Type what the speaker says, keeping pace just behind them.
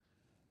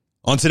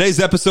On today's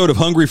episode of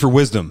Hungry for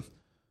Wisdom,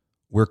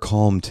 we're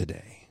calm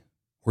today.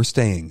 We're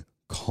staying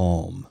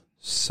calm.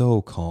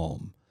 So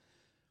calm.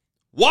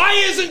 Why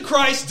isn't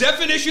Christ's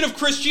definition of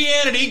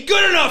Christianity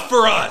good enough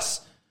for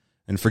us?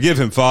 And forgive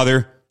him,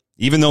 Father,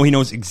 even though he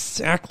knows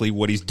exactly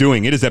what he's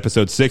doing. It is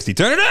episode 60.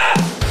 Turn it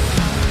up!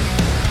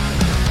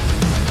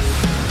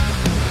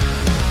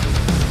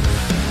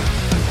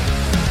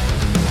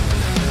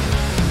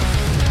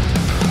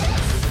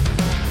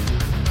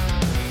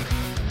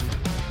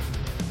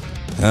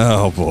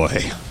 Oh,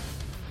 boy.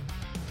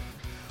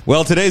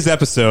 Well, today's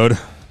episode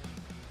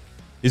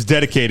is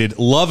dedicated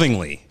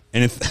lovingly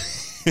and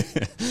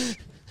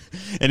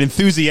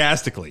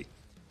enthusiastically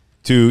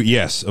to,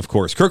 yes, of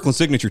course, Kirkland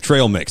Signature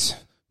Trail Mix,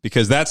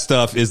 because that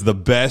stuff is the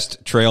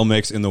best trail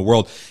mix in the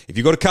world. If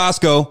you go to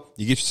Costco,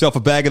 you get yourself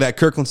a bag of that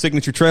Kirkland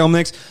Signature Trail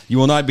Mix, you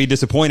will not be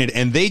disappointed.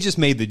 And they just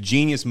made the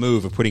genius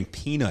move of putting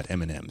peanut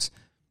M&Ms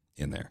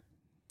in there,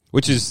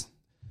 which is,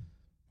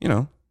 you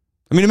know,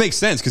 I mean, it makes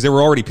sense because there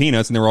were already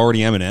peanuts and there were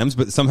already M&Ms,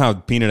 but somehow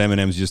peanut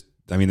M&Ms just,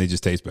 I mean, they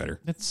just taste better.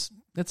 That's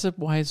a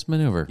wise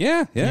maneuver.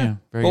 Yeah. Very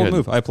Bold good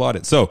move. I applaud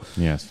it. So,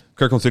 yes,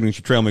 Kirkland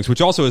Signature Trail Mix,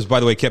 which also has, by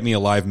the way, kept me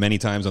alive many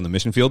times on the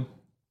mission field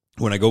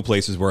when I go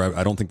places where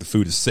I don't think the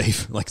food is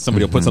safe. Like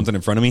somebody will put something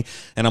in front of me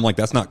and I'm like,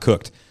 that's not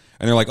cooked.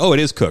 And they're like, oh, it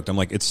is cooked. I'm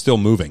like, it's still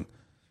moving.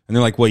 And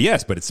they're like, well,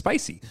 yes, but it's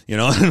spicy, you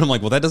know? And I'm like,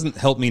 well, that doesn't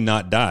help me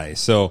not die.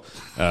 So,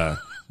 I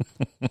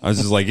was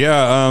just like,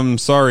 yeah,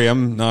 sorry,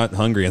 I'm not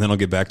hungry. And then I'll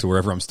get back to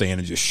wherever I'm staying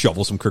and just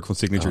shovel some Kirkland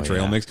Signature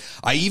Trail Mix.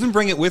 I even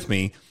bring it with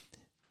me,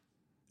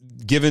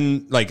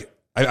 given, like,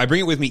 I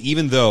bring it with me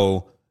even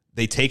though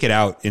they take it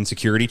out in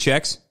security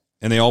checks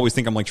and they always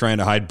think I'm like trying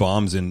to hide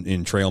bombs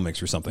in trail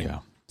mix or something. Yeah.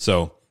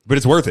 So, but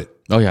it's worth it.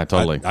 Oh, yeah,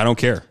 totally. I don't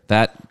care.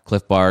 That,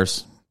 Cliff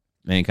Bars,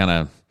 any kind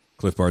of...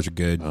 Cliff Bars are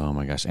good. Oh,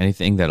 my gosh.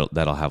 Anything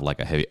that'll have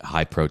like a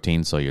high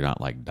protein so you're not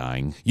like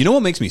dying. You know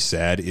what makes me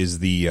sad is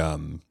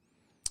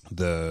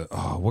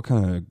what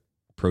kind of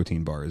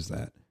protein bar is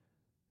that?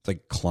 It's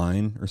like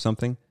Klein or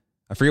something.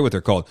 I forget what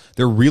they're called.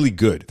 They're really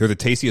good. They're the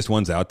tastiest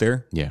ones out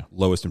there. Yeah.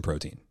 Lowest in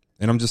protein.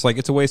 And I'm just like,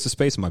 it's a waste of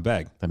space in my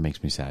bag. That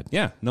makes me sad.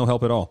 Yeah. No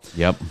help at all.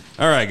 Yep.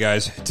 All right,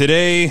 guys.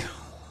 Today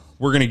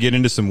we're going to get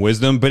into some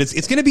wisdom, but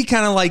it's going to be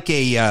kind of like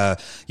a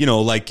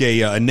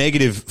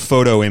negative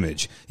photo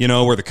image, you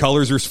know, where the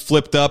colors are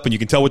flipped up and you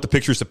can tell what the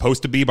picture is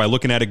supposed to be by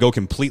looking at it go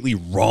completely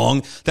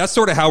wrong. That's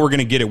sort of how we're going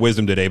to get at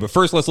wisdom today. But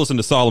first, let's listen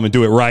to Solomon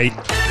do it right.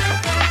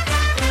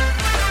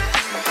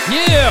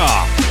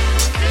 Yeah!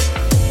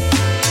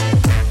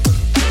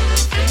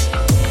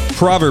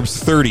 Proverbs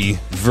 30,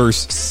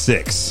 verse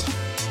 6.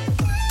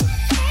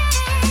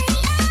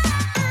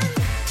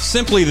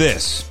 Simply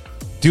this: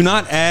 do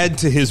not add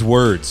to his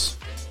words,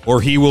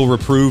 or he will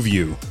reprove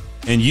you,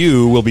 and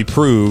you will be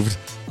proved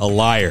a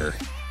liar.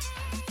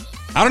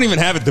 I don't even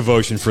have a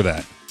devotion for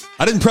that.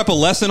 I didn't prep a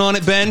lesson on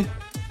it, Ben.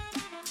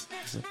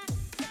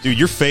 Dude,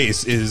 your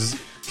face is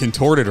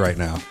contorted right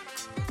now.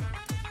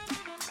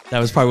 That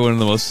was probably one of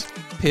the most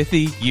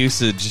pithy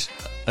uses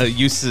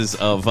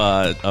of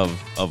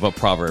a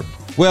proverb.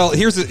 Well,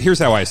 here's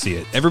how I see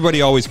it.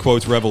 Everybody always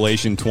quotes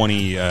Revelation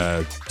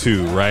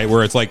 22, right?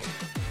 Where it's like,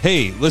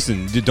 hey,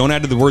 listen, don't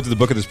add to the words of the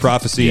book of this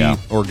prophecy,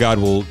 or God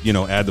will,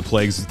 add the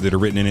plagues that are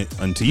written in it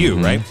unto you,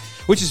 right?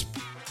 Which is,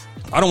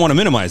 I don't want to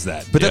minimize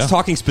that, but that's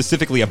talking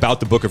specifically about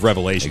the book of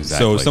Revelation.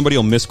 Exactly. So somebody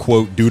will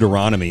misquote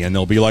Deuteronomy and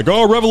they'll be like,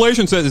 oh,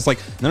 Revelation says, it's like,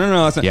 no,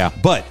 that's not. Yeah.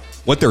 But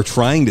what they're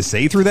trying to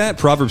say through that,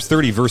 Proverbs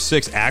 30, verse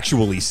 6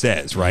 actually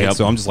says, right? Yep.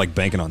 So I'm just like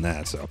banking on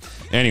that. So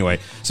anyway,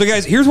 so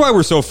guys, here's why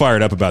we're so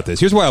fired up about this.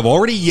 Here's why I've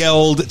already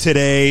yelled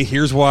today.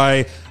 Here's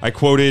why I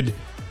quoted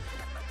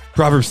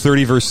Proverbs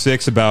 30, verse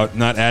 6 about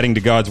not adding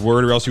to God's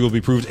word, or else you will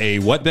be proved a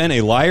what, Ben? A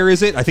liar,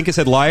 is it? I think it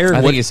said liar.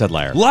 I think it said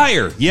liar.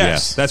 Liar.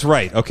 Yes, that's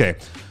right. Okay.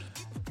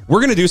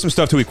 We're going to do some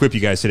stuff to equip you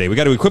guys today. We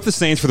got to equip the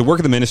saints for the work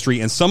of the ministry,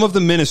 and some of the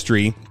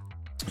ministry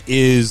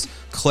is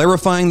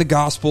clarifying the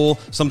gospel,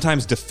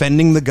 sometimes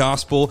defending the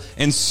gospel,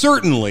 and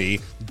certainly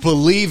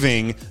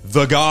believing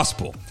the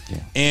gospel.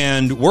 Yeah.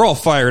 And we're all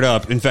fired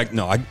up. In fact,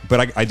 no, I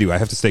do. I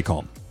have to stay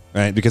calm,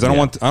 right? Because I don't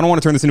want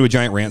to turn this into a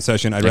giant rant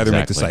session. I'd rather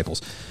make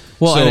disciples.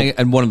 Well,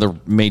 and one of the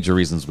major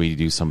reasons we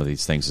do some of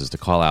these things is to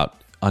call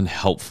out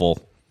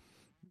unhelpful,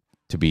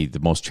 to be the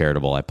most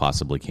charitable I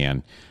possibly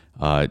can.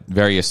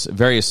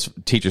 Various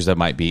teachers that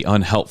might be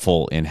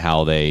unhelpful in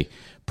how they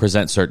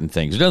present certain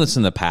things. We've done this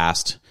in the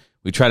past.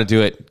 We try to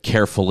do it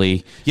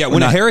carefully. Yeah,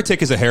 when a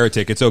heretic is a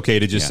heretic, it's okay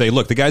to just say,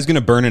 look, the guy's going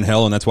to burn in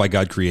hell, and that's why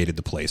God created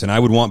the place. And I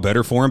would want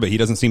better for him, but he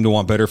doesn't seem to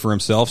want better for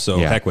himself, so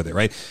heck with it,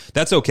 right?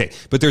 That's okay.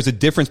 But there's a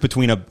difference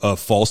between a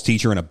false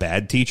teacher and a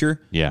bad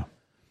teacher. Yeah.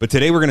 But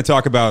today we're going to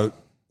talk about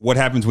what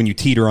happens when you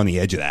teeter on the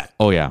edge of that.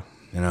 Oh, yeah.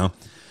 You know?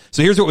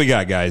 So here's what we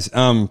got, guys.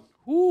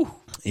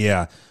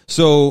 Yeah.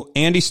 So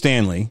Andy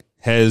Stanley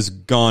has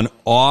gone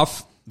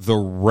off the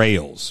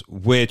rails,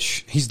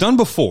 which he's done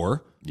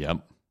before. Yep.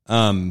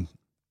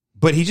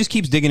 But he just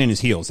keeps digging in his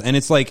heels. And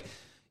it's like,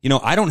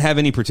 I don't have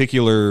any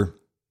particular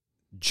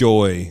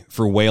joy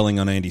for wailing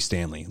on Andy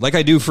Stanley, like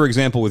I do, for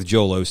example, with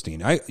Joel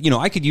Osteen.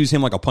 I could use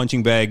him like a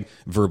punching bag,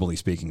 verbally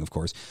speaking, of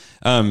course.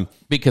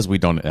 Because we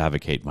don't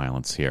advocate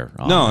violence here.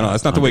 No,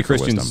 that's not the way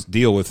Christians Wisdom.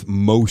 deal with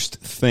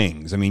most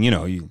things. I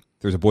mean,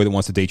 there's a boy that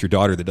wants to date your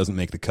daughter that doesn't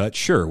make the cut.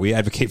 Sure, we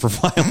advocate for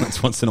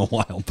violence once in a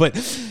while, but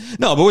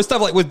with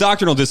stuff like with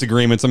doctrinal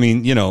disagreements, I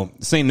mean,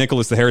 St.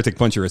 Nicholas the heretic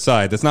puncher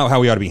aside, that's not how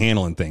we ought to be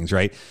handling things,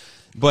 right?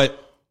 But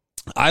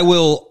I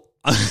will.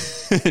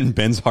 And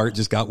Ben's heart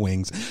just got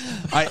wings.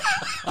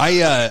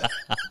 I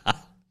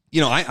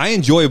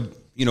enjoy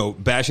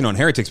bashing on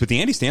heretics, but the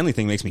Andy Stanley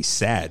thing makes me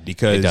sad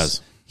because it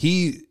does.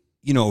 He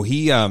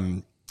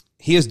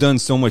has done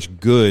so much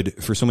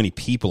good for so many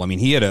people. I mean,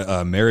 he had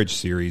a marriage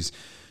series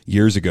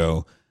years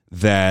ago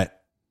that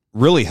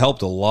really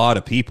helped a lot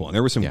of people. And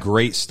there was some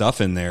great stuff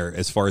in there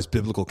as far as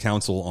biblical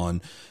counsel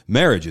on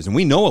marriages. And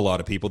we know a lot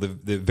of people that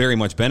very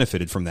much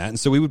benefited from that. And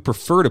so we would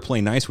prefer to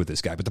play nice with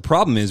this guy. But the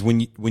problem is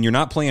when you're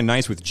not playing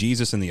nice with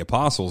Jesus and the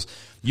apostles,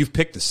 you've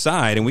picked a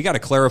side, and we got to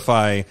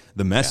clarify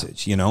the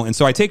message, And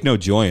so I take no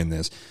joy in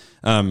this.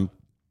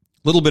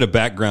 Little bit of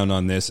background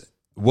on this.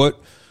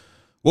 What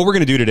we're going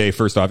to do today,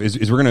 first off,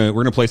 is we're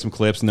going to play some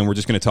clips, and then we're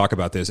just going to talk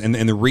about this. And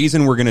the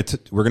reason we're going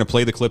to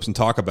play the clips and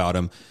talk about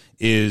them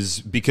is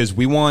because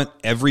we want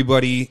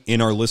everybody in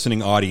our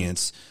listening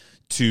audience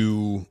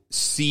to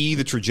see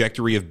the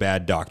trajectory of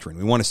bad doctrine.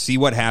 We want to see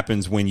what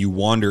happens when you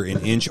wander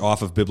an inch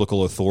off of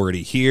biblical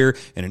authority here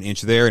and an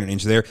inch there and an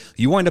inch there.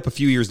 You wind up a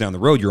few years down the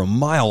road, you're a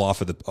mile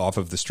off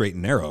of the straight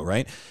and narrow,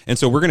 right? And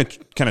so we're going to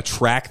kind of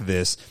track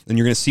this, and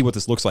you're going to see what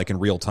this looks like in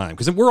real time.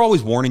 Because we're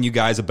always warning you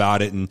guys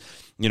about it, and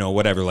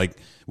whatever. Like,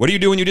 what do you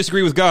do when you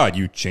disagree with God?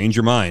 You change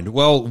your mind.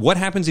 Well, what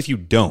happens if you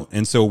don't?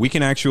 And so we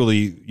can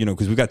actually,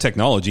 because we've got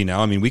technology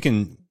now. I mean, we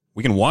can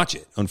watch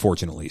it,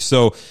 unfortunately.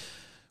 So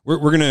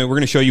we're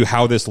gonna show you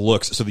how this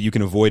looks so that you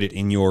can avoid it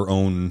in your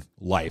own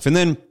life. And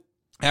then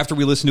after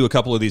we listen to a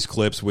couple of these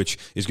clips, which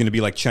is going to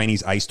be like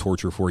Chinese ice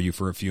torture for you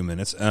for a few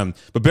minutes,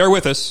 but bear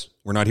with us.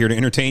 We're not here to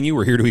entertain you.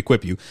 We're here to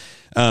equip you.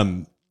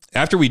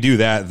 After we do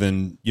that,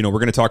 then we're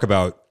going to talk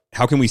about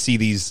how can we see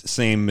these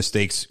same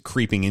mistakes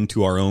creeping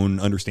into our own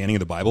understanding of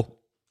the Bible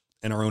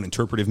and our own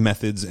interpretive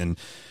methods and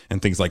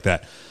things like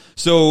that.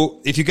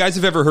 So if you guys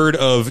have ever heard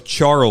of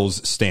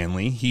Charles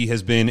Stanley, he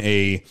has been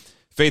a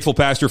faithful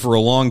pastor for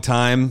a long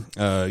time,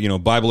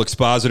 Bible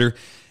expositor,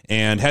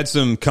 and had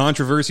some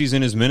controversies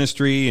in his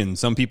ministry, and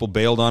some people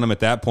bailed on him at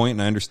that point,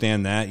 and I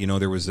understand that.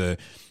 There was a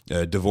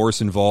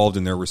divorce involved,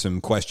 and there were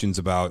some questions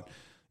about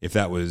if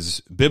that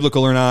was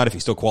biblical or not, if he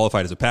still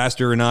qualified as a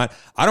pastor or not.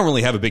 I don't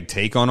really have a big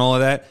take on all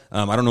of that.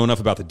 I don't know enough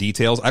about the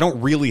details. I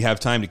don't really have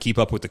time to keep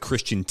up with the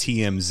Christian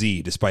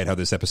TMZ, despite how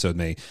this episode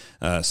may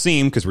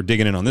seem, because we're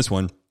digging in on this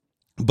one.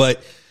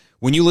 But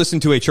when you listen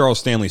to a Charles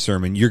Stanley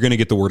sermon, you're going to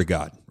get the word of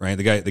God, right?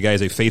 The guy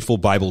is a faithful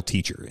Bible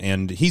teacher,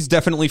 and he's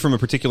definitely from a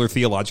particular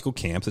theological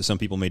camp that some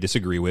people may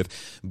disagree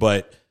with,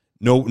 but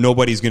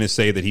nobody's going to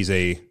say that he's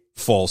a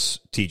false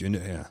teacher.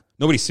 Yeah.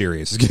 Nobody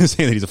serious is going to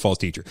say that he's a false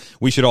teacher.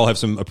 We should all have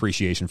some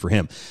appreciation for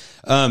him.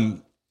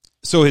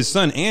 So his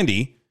son,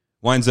 Andy,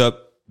 winds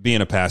up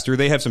being a pastor.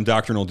 They have some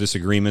doctrinal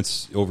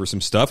disagreements over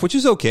some stuff, which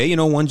is okay.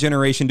 One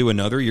generation to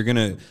another, you're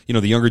going to,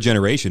 the younger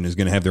generation is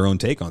going to have their own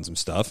take on some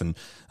stuff and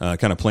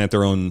kind of plant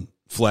their own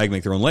flag,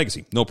 make their own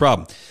legacy. No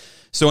problem.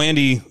 So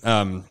Andy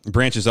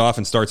branches off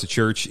and starts a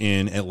church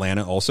in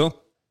Atlanta also,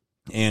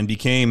 and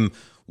became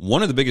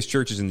one of the biggest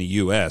churches in the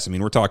U.S. I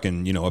mean, we're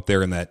talking, up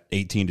there in that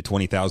 18 to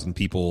 20,000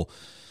 people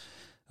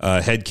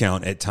head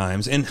count at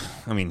times. And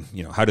I mean,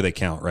 how do they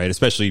count, right?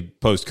 Especially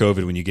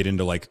post-COVID, when you get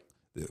into like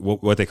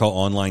what they call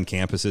online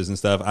campuses and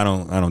stuff. I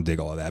don't dig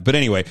all of that. But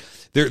anyway,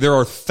 there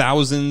are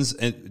thousands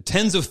and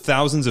tens of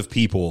thousands of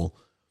people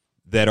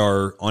that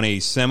are on a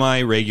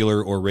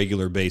semi-regular or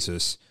regular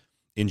basis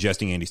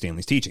ingesting Andy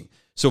Stanley's teaching.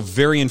 So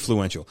very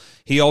influential.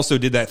 He also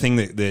did that thing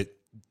that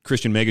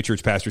Christian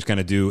megachurch pastors kind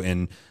of do,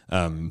 and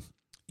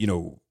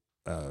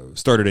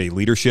started a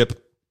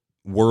leadership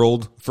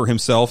world for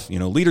himself,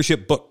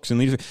 leadership books.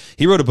 And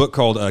he wrote a book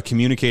called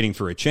Communicating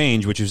for a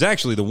Change, which is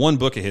actually the one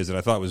book of his that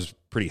I thought was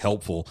pretty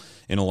helpful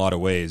in a lot of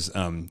ways.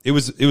 It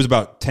was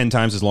about 10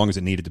 times as long as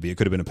it needed to be. It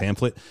could have been a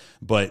pamphlet,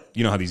 but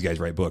you know how these guys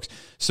write books.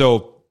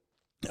 So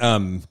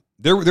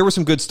there was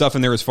some good stuff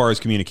in there as far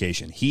as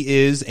communication.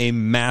 He is a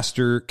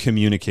master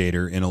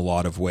communicator in a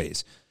lot of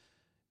ways.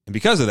 And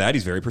because of that,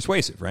 he's very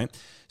persuasive, right?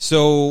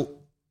 So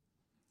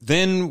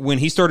then when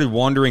he started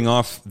wandering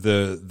off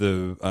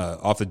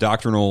the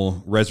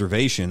doctrinal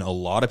reservation, a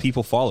lot of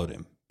people followed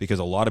him, because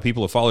a lot of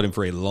people have followed him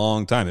for a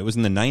long time. It was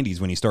in the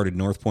 90s when he started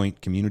North Point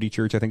Community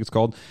Church, I think it's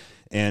called.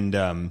 And,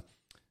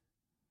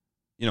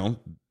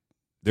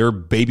 there are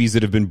babies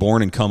that have been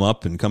born and come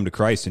up and come to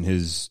Christ in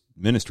his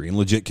ministry, and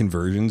legit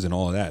conversions and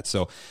all of that.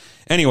 So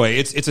anyway,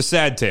 it's a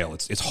sad tale.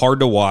 It's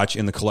hard to watch,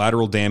 and the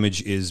collateral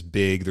damage is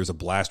big. There's a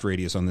blast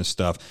radius on this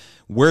stuff.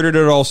 Where did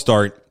it all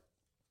start?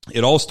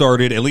 It all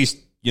started, at least,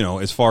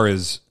 as far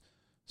as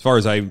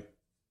I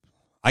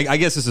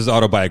guess this is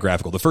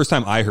autobiographical. The first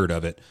time I heard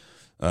of it,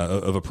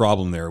 of a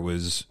problem there,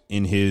 was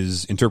in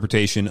his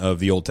interpretation of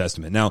the Old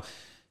Testament. Now,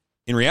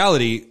 in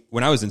reality,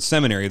 when I was in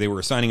seminary, they were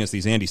assigning us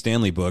these Andy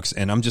Stanley books,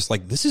 and I'm just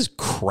like, this is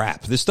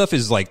crap. This stuff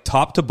is like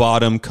top to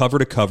bottom, cover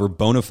to cover,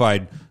 bona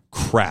fide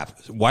crap.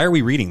 Why are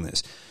we reading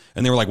this?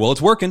 And they were like, well,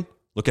 it's working.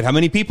 Look at how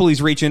many people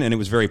he's reaching, and it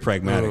was very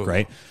pragmatic,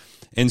 right?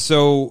 And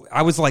so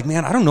I was like,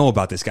 man, I don't know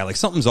about this guy. Like,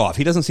 something's off.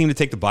 He doesn't seem to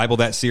take the Bible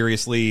that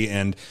seriously,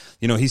 and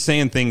he's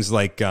saying things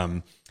like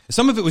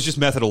some of it was just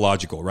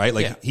methodological, right?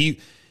 Like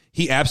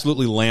he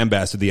absolutely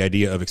lambasted the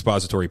idea of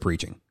expository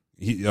preaching.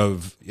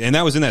 And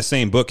that was in that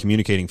same book,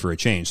 Communicating for a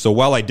Change. So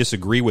while I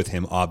disagree with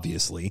him,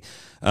 obviously,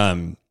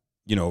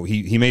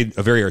 he made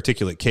a very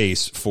articulate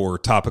case for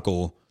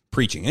topical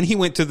preaching. And he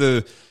went to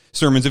the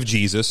sermons of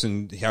Jesus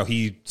and how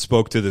he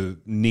spoke to the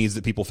needs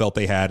that people felt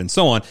they had and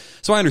so on.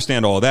 So I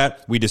understand all of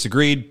that. We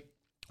disagreed,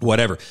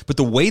 whatever. But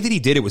the way that he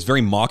did it was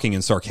very mocking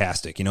and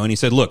sarcastic, and he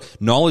said, look,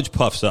 knowledge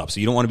puffs up, so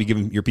you don't want to be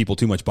giving your people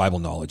too much Bible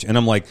knowledge. And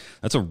I'm like,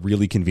 that's a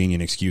really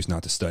convenient excuse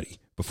not to study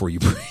before you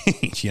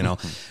preach, And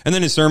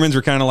then his sermons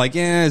are kind of like,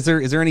 is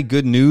there any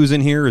good news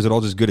in here? Or is it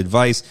all just good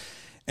advice?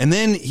 And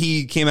then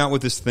he came out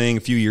with this thing a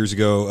few years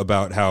ago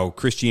about how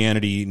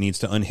Christianity needs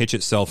to unhitch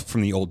itself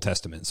from the Old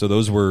Testament. So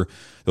those were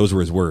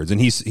his words. And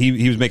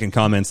he was making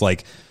comments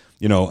like,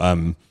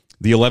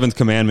 the 11th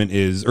commandment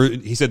is, or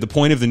he said the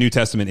point of the New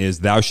Testament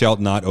is thou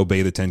shalt not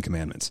obey the 10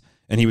 commandments.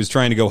 And he was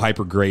trying to go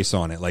hyper grace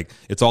on it. Like,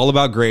 it's all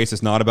about grace.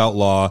 It's not about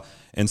law.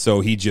 And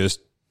so he just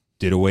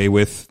did away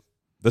with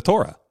the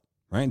Torah,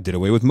 right? Did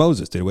away with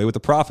Moses, did away with the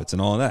prophets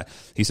and all of that.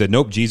 He said,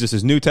 nope, Jesus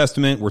is New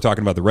Testament. We're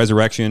talking about the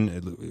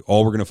resurrection.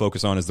 All we're going to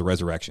focus on is the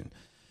resurrection.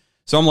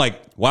 So I'm like,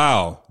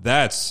 wow,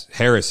 that's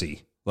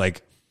heresy.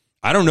 Like,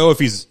 I don't know if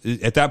he's,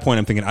 at that point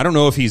I'm thinking, I don't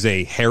know if he's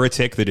a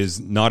heretic that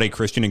is not a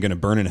Christian and going to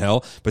burn in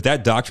hell, but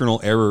that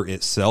doctrinal error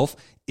itself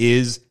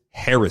is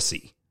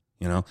heresy,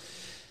 So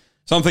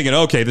I'm thinking,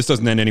 okay, this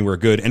doesn't end anywhere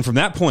good. And from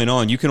that point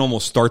on, you can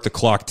almost start the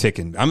clock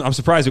ticking. I'm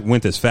surprised it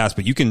went this fast,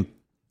 but you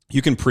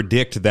can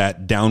predict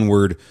that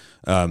downward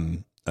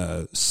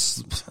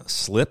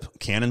slip,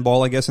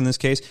 cannonball, I guess in this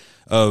case,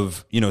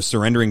 of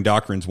surrendering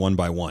doctrines one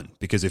by one.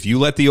 Because if you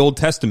let the Old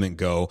Testament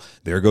go,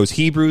 there goes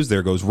Hebrews,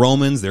 there goes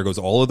Romans, there goes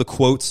all of the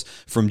quotes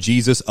from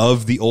Jesus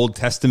of the Old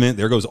Testament,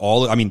 there goes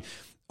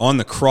on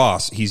the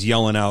cross, he's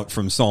yelling out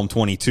from Psalm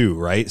 22,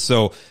 right?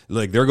 So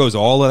like there goes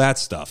all of that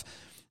stuff.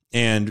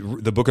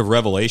 And the book of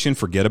Revelation,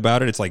 forget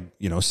about it. It's like,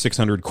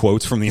 600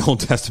 quotes from the Old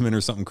Testament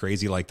or something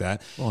crazy like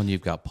that. Well, and you've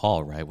got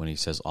Paul, right, when he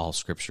says all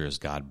scripture is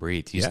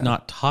God-breathed. He's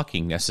not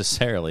talking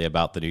necessarily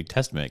about the New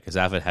Testament because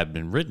that hadn't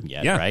been written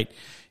yet, right?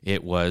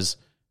 It was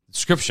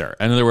scripture.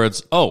 In other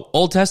words,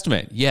 Old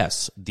Testament,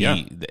 yes.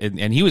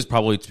 And he was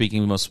probably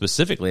speaking most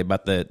specifically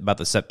about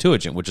the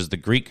Septuagint, which is the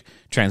Greek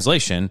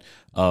translation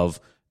of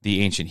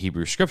the ancient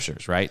Hebrew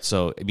scriptures, right?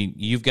 So,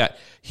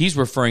 he's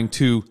referring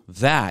to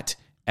that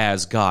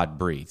as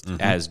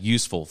God-breathed, as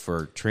useful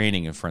for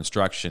training and for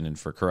instruction and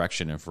for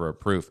correction and for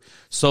reproof,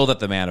 so that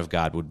the man of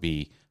God would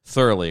be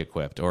thoroughly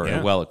equipped or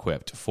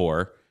well-equipped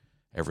for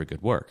every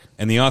good work.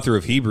 And the author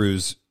of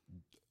Hebrews,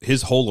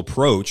 his whole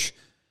approach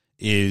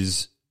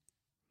is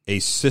a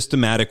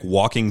systematic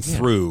walking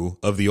through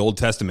of the Old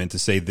Testament to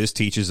say this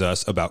teaches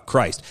us about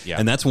Christ. Yeah.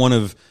 And that's one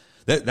of,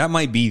 that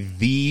might be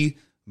the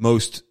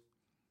most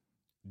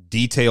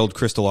detailed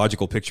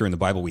Christological picture in the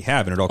Bible we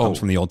have, and it all comes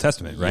from the Old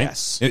Testament, right?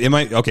 Yes. It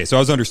might, okay, so I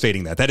was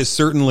understating that. That is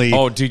certainly...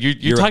 Oh, dude,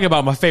 you're talking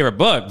about my favorite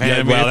book,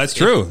 man. Yeah, well, that's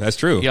true. That's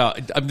true. Yeah,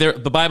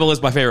 the Bible is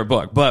my favorite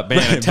book, but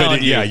man, I'm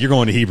telling you... Yeah, you're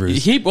going to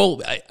Hebrews.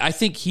 I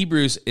think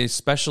Hebrews,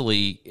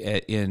 especially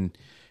in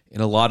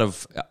a lot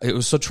of... It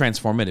was so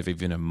transformative,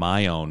 even in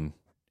my own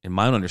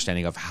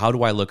understanding of how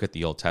do I look at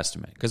the Old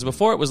Testament. Because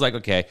before it was like,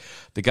 okay,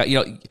 the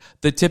guy,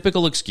 the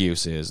typical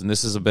excuse is, and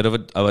this is a bit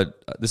of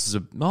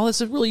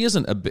this really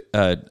isn't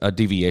a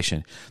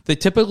deviation. The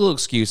typical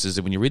excuse is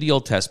that when you read the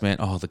Old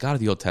Testament, the God of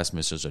the Old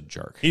Testament is just a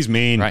jerk. He's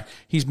mean. Right?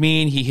 He's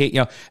mean, he hate,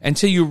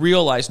 until you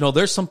realize, no,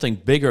 there's something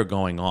bigger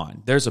going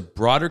on. There's a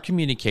broader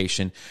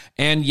communication.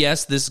 And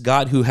yes, this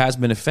God who has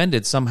been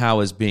offended somehow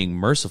is being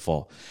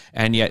merciful.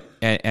 And yet,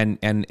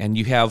 and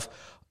you have,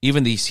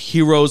 even these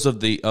heroes of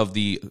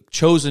the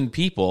chosen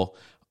people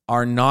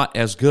are not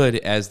as good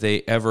as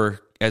they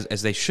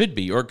as they should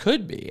be or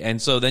could be.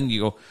 And so then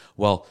you go,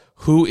 well,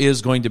 who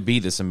is going to be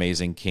this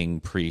amazing king,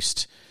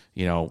 priest,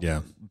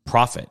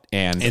 prophet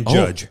and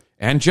judge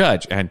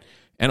and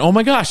oh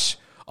my gosh,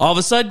 all of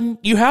a sudden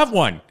you have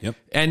one. Yep.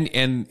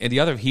 And the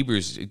other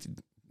Hebrews,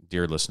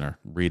 dear listener,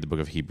 read the book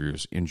of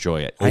Hebrews,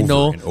 enjoy it. I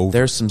know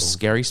there's some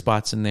scary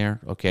spots in there.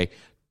 Okay.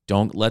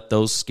 Don't let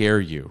those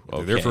scare you.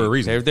 Okay? They're there for a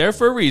reason. They're there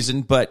for a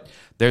reason, but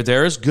they're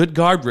there as good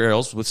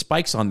guardrails with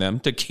spikes on them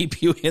to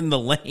keep you in the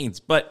lanes.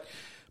 But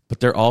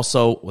they're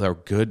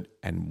good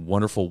and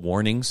wonderful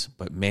warnings.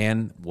 But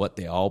man, what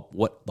the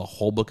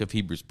whole book of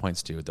Hebrews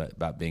points to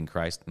about being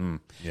Christ.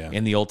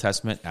 In the Old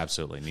Testament,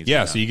 absolutely needs.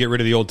 Yeah, so you get rid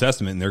of the Old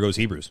Testament, and there goes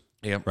Hebrews.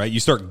 Yeah, right. You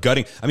start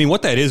gutting. I mean,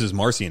 what that is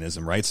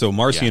Marcionism, right? So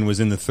Marcion was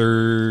in the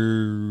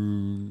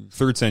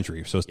third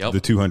century, so the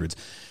 200s,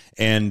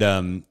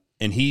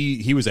 and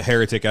he was a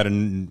heretic out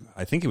in,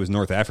 I think it was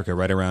North Africa,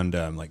 right around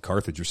like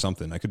Carthage or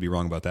something. I could be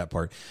wrong about that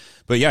part.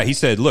 But yeah, he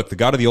said, look, the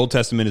God of the Old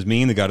Testament is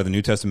mean, the God of the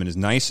New Testament is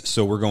nice,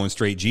 so we're going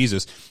straight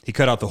Jesus. He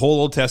cut out the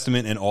whole Old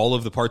Testament and all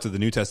of the parts of the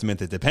New Testament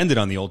that depended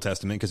on the Old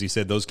Testament because he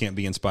said those can't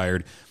be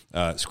inspired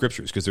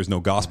scriptures because there's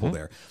no gospel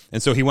there.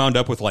 And so he wound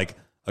up with like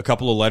a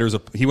couple of letters.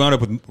 He wound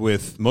up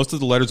with most of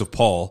the letters of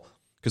Paul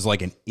because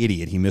like an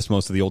idiot, he missed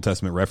most of the Old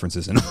Testament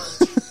references.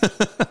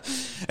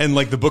 And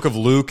like the book of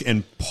Luke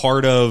and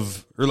part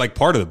of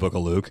the book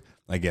of Luke,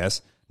 I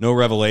guess. No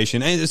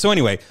Revelation. And so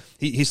anyway,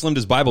 he slimmed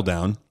his Bible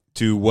down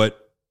to what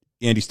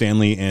Andy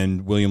Stanley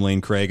and William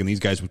Lane Craig and these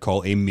guys would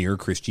call a mere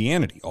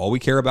Christianity. All we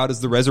care about is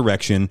the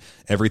resurrection.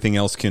 Everything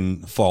else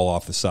can fall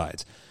off the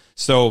sides.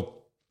 So,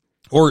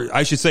 or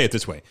I should say it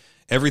this way.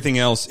 Everything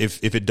else,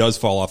 if it does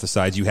fall off the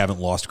sides, you haven't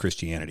lost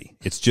Christianity.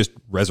 It's just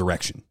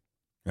resurrection,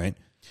 right?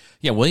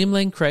 Yeah, William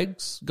Lane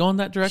Craig's going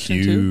that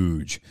direction too.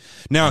 Huge.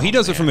 Now, he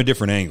does it from a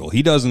different angle.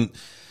 He doesn't,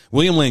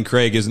 William Lane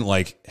Craig isn't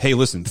like, hey,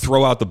 listen,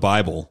 throw out the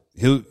Bible.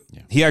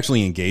 He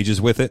actually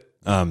engages with it,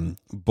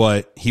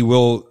 but he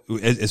will,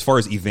 as far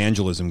as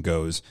evangelism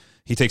goes,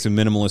 he takes a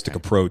minimalistic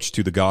approach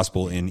to the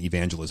gospel in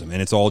evangelism,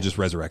 and it's all just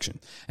resurrection.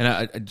 And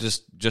I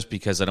just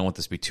because I don't want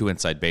this to be too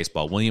inside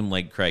baseball, William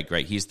Lane Craig,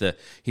 right? He's that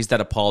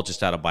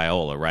apologist out of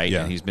Biola, right?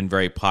 Yeah. And he's been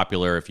very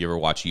popular. If you ever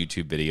watch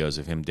YouTube videos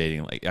of him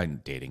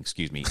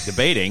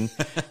debating.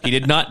 He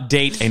did not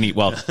date any.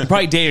 Well, he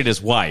probably dated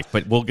his wife,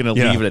 but we're going to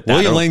leave it at that.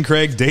 William Lane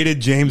Craig dated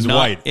James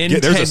White. There's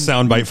a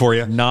soundbite for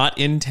you. Not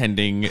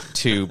intending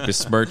to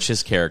besmirch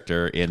his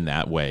character in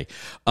that way.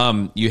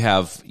 You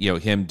have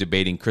him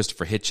debating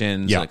Christopher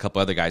Hitchens and a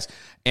couple other guys,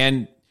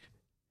 and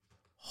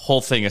whole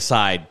thing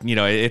aside,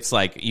 it's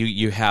like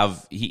you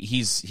have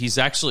he's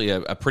actually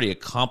a pretty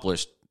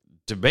accomplished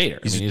debater.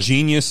 He's a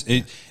genius,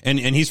 and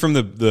he's from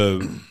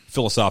the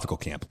philosophical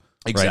camp.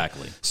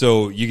 Exactly. Right?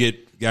 So you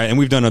get, and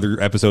we've done other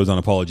episodes on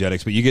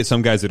apologetics, but you get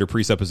some guys that are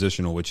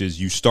presuppositional, which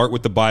is you start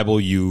with the Bible,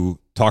 you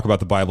talk about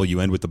the Bible, you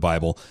end with the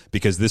Bible,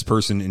 because this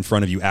person in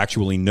front of you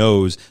actually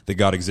knows that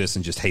God exists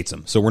and just hates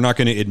him. So we're not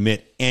going to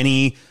admit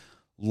any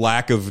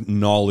lack of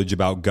knowledge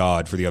about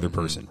God for the other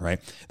person, right?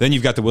 Then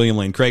you've got the William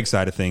Lane Craig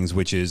side of things,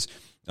 which is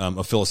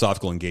a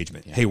philosophical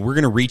engagement. Yeah. Hey, we're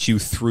going to reach you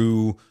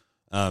through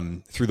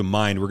the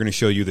mind. We're going to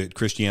show you that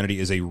Christianity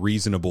is a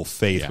reasonable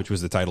faith, which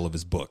was the title of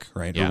his book,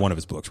 right? Or one of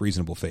his books,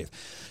 Reasonable Faith.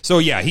 So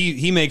yeah,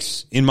 he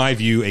makes, in my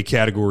view, a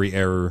category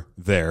error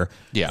there.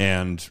 Yeah.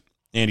 And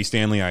Andy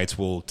Stanleyites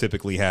will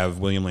typically have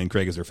William Lane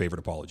Craig as their favorite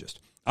apologist.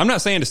 I'm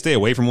not saying to stay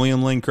away from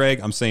William Lane Craig.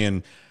 I'm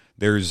saying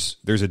there's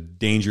a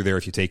danger there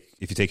if you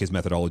take his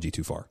methodology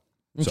too far.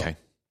 Okay. So,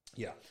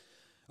 yeah.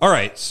 All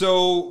right.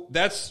 So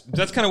that's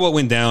kind of what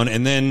went down.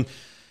 And then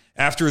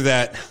after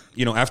that,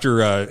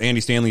 after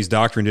Andy Stanley's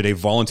doctrine did a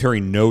voluntary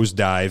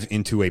nosedive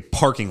into a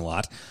parking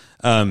lot,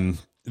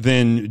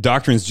 then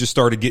doctrines just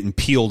started getting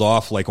peeled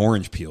off like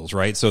orange peels,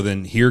 right? So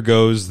then here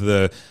goes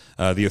the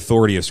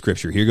authority of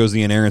Scripture. Here goes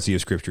the inerrancy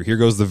of Scripture. Here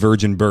goes the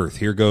virgin birth.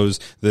 Here goes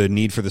the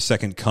need for the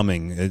second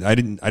coming. I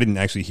didn't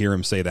actually hear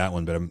him say that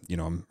one, but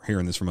I'm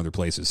hearing this from other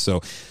places.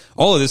 So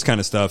all of this kind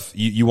of stuff,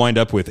 you wind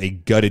up with a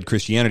gutted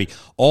Christianity,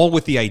 all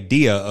with the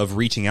idea of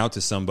reaching out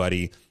to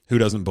somebody who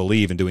doesn't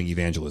believe and doing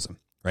evangelism.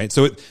 Right.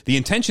 So the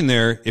intention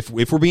there, if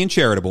we're being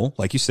charitable,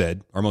 like you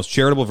said, our most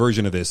charitable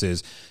version of this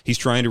is he's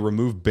trying to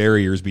remove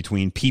barriers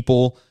between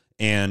people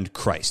and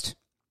Christ.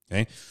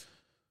 Okay.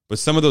 But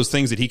some of those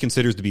things that he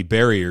considers to be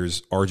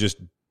barriers are just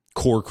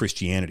core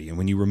Christianity. And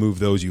when you remove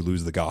those, you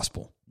lose the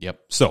gospel.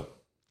 Yep. So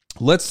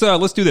let's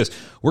do this.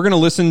 We're going to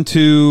listen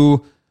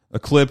to a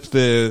clip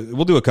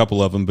we'll do a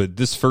couple of them, but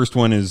this first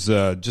one is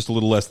just a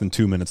little less than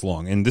 2 minutes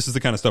long. And this is the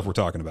kind of stuff we're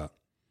talking about.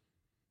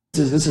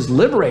 This is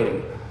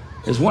liberating.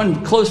 There's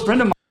one close friend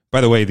of mine.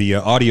 By the way, the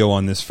audio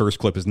on this first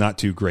clip is not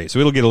too great, so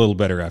it'll get a little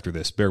better after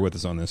this. Bear with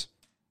us on this.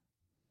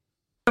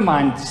 A friend of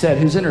mine said,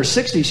 who's in her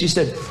 60s, she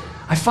said,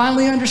 I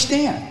finally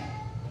understand.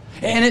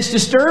 And it's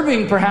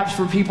disturbing, perhaps,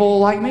 for people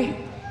like me,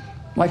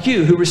 like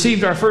you, who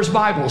received our first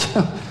Bibles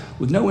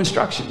with no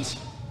instructions.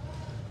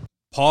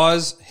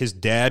 Pause. His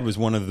dad was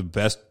one of the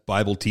best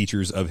Bible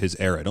teachers of his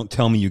era. Don't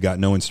tell me you got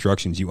no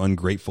instructions, you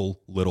ungrateful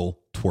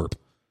little twerp.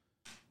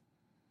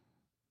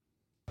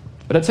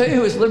 But I'll tell you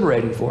who it's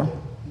liberating for.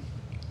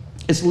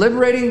 It's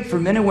liberating for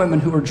men and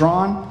women who are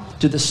drawn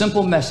to the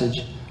simple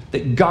message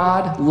that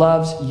God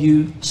loves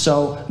you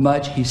so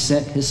much, he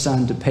sent his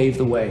son to pave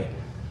the way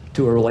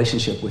to a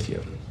relationship with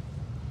you.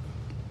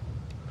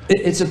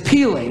 It's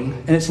appealing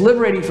and it's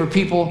liberating for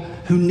people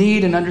who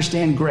need and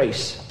understand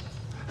grace,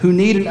 who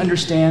need and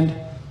understand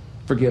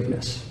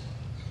forgiveness.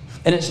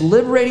 And it's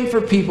liberating for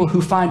people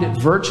who find it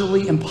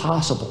virtually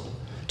impossible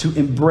to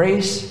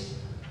embrace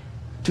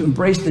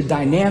the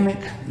dynamic,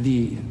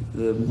 the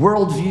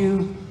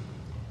worldview,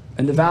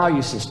 and the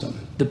value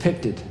system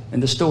depicted in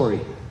the story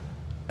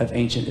of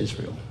ancient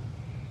Israel.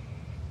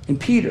 And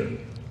Peter,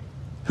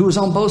 who was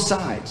on both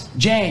sides.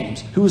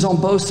 James, who was on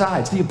both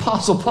sides. The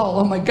Apostle Paul,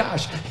 oh my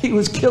gosh, he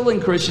was killing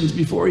Christians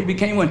before he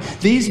became one.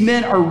 These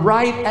men are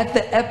right at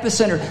the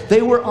epicenter.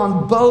 They were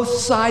on both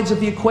sides of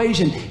the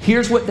equation.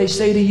 Here's what they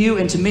say to you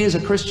and to me as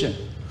a Christian.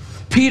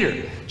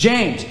 Peter,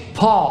 James,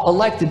 Paul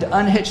elected to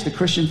unhitch the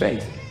Christian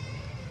faith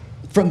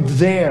from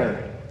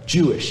their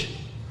Jewish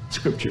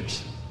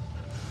scriptures.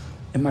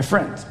 And my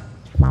friends,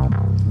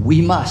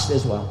 we must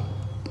as well.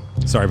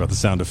 Sorry about the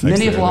sound effects.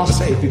 Many have lost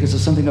faith because of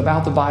something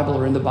about the Bible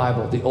or in the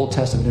Bible, the Old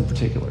Testament in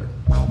particular.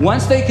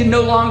 Once they can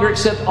no longer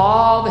accept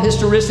all the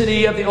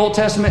historicity of the Old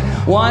Testament,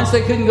 once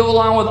they couldn't go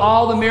along with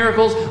all the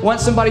miracles,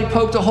 once somebody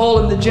poked a hole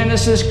in the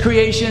Genesis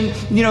creation,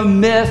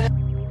 myth.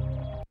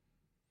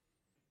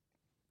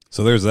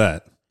 So there's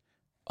that.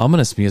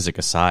 Ominous music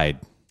aside,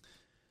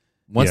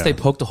 once Yeah. they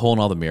poked a hole in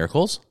all the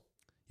miracles,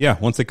 Yeah,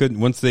 once they couldn't,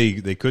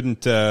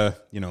 couldn't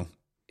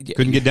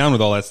get down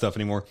with all that stuff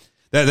anymore.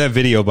 That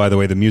video, by the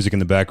way, the music in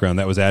the background,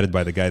 that was added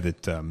by the guy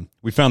that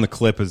we found the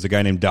clip as a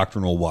guy named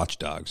Doctrinal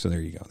Watchdog. So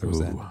there you go. There was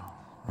that.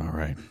 all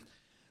right.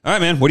 All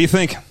right, man. What do you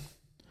think?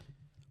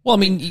 Well, I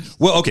mean,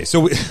 Well, okay.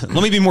 So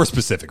let me be more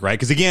specific, right?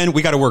 Because again,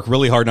 we got to work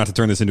really hard not to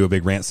turn this into a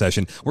big rant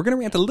session. We're going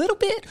to rant a little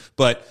bit,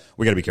 but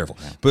we got to be careful.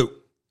 Yeah. But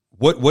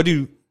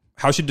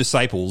how should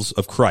disciples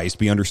of Christ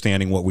be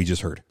understanding what we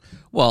just heard?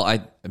 well,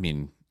 I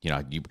mean,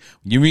 you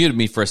muted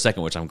me for a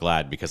second, which I'm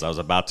glad because I was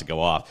about to go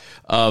off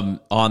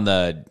on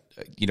the,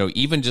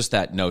 even just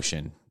that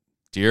notion,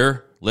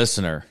 dear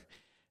listener,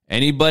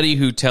 anybody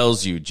who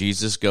tells you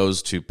Jesus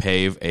goes to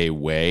pave a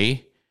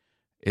way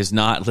is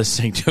not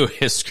listening to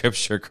his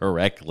scripture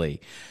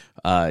correctly.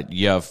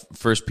 You have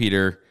 1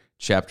 Peter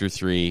chapter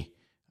 3,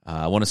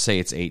 I want to say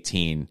it's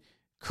 18.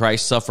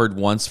 Christ suffered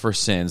once for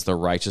sins, the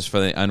righteous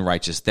for the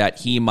unrighteous, that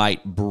he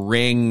might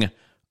bring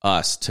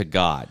us to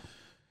God.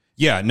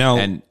 Yeah. Now,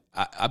 And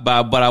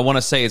but I want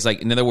to say it's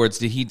like, in other words,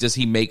 does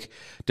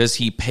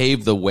he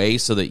pave the way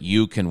so that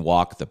you can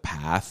walk the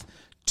path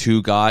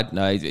to God?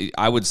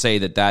 I would say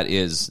that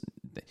is,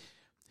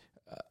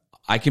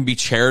 I can be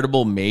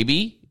charitable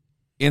maybe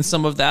in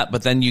some of that,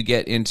 but then you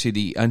get into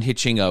the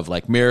unhitching of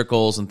like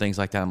miracles and things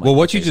like that. Well,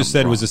 what you just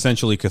said was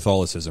essentially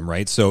Catholicism,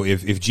 right? So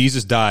if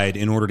Jesus died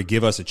in order to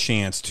give us a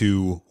chance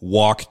to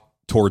walk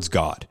towards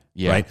God,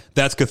 right?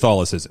 That's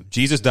Catholicism.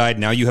 Jesus died.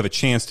 Now you have a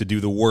chance to do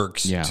the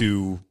works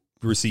to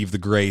receive the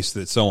grace,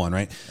 that so on,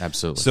 right?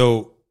 Absolutely.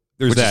 So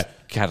there's that.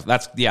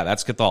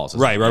 That's Catholicism.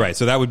 Right.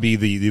 So that would be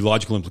the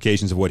logical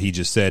implications of what he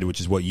just said, which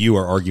is what you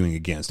are arguing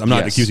against. I'm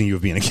not accusing you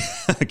of being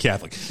a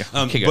Catholic.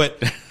 Okay,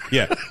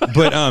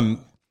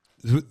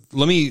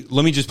 Let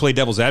me just play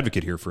devil's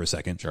advocate here for a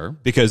second. Sure.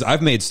 Because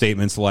I've made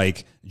statements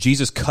like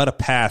Jesus cut a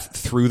path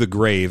through the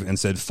grave and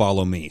said,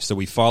 follow me. So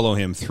we follow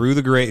him through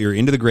the grave, or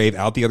into the grave,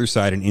 out the other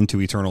side, and into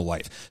eternal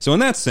life. So in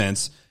that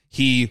sense,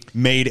 he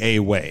made a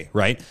way,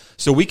 right?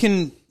 So we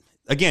could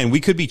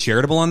be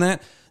charitable on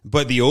that,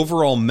 but the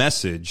overall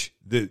message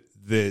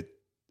that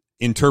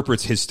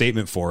interprets his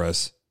statement for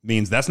us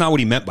means that's not what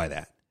he meant by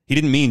that. He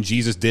didn't mean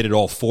Jesus did it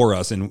all for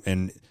us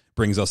and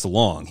brings us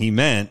along. He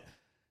meant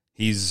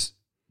he's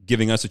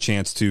giving us a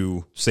chance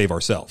to save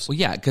ourselves. Well,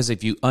 yeah, because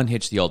if you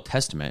unhitch the Old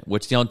Testament,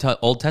 which the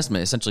Old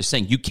Testament is essentially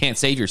saying you can't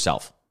save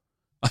yourself.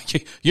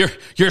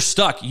 You're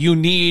stuck. You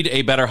need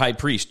a better high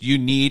priest. You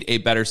need a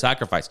better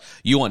sacrifice.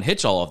 You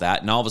unhitch all of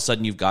that, and all of a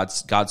sudden you've God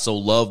so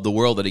loved the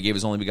world that he gave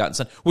his only begotten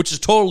son, which is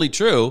totally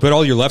true. But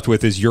all you're left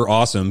with is you're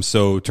awesome,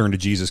 so turn to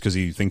Jesus because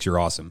he thinks you're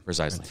awesome.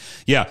 Precisely.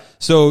 Yeah.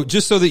 So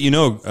just so that you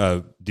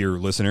know, dear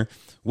listener,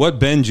 what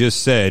Ben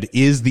just said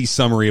is the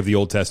summary of the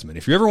Old Testament.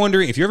 If you're ever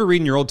wondering, if you're ever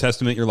reading your Old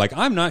Testament, you're like,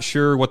 I'm not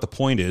sure what the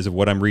point is of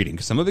what I'm reading,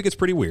 because some of it gets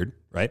pretty weird,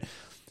 right?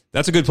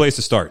 That's a good place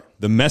to start.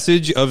 The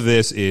message of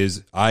this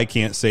is, I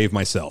can't save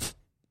myself.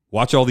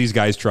 Watch all these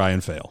guys try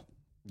and fail.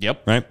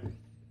 Yep. Right?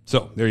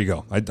 So there you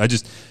go. I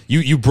just,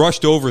 you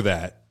brushed over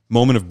that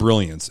moment of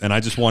brilliance, and I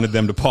just wanted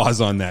them to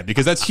pause on that,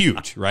 because that's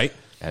huge, right?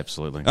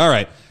 Absolutely. All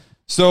right.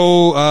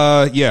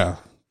 So,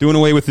 doing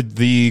away with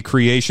the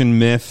creation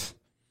myth.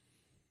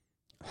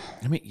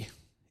 I mean,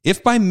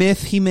 if by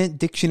myth he meant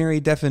dictionary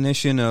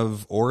definition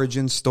of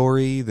origin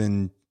story,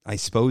 then I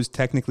suppose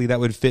technically that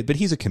would fit, but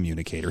he's a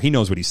communicator. He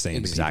knows what he's saying.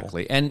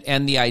 Exactly.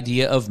 And the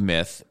idea of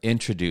myth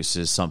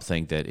introduces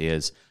something that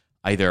is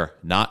either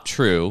not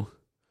true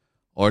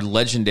or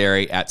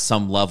legendary at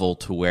some level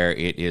to where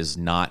it is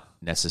not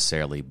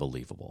necessarily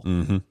believable.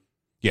 Mm-hmm.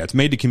 Yeah, it's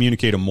made to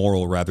communicate a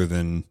moral rather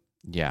than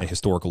a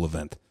historical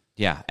event.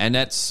 Yeah, and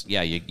that's,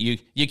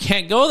 you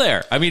can't go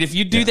there. I mean, if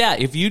you do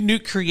that, if you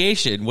nuke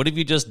creation, what have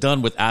you just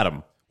done with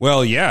Adam?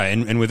 Well, yeah,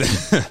 and with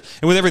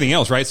and with everything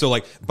else, right? So,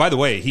 like, by the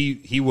way,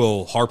 he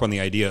will harp on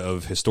the idea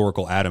of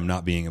historical Adam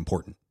not being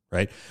important,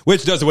 right?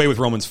 Which does away with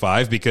Romans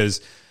 5,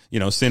 because,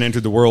 sin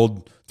entered the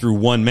world through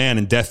one man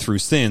and death through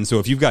sin. So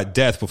if you've got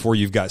death before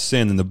you've got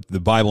sin, then the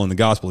Bible and the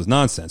gospel is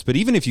nonsense. But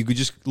even if you could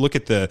just look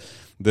at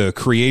the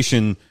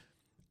creation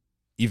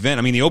event,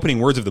 I mean, the opening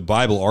words of the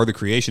Bible are the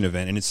creation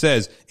event, and it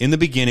says, in the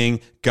beginning,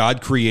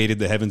 God created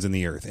the heavens and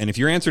the earth. And if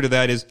your answer to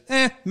that is,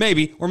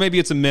 maybe, or maybe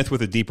it's a myth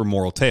with a deeper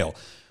moral tale,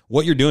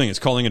 what you're doing is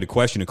calling into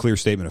question a clear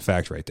statement of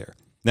fact right there.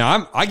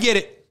 Now, I get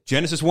it.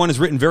 Genesis 1 is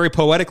written very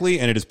poetically,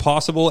 and it is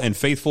possible and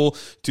faithful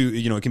to,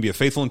 it can be a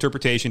faithful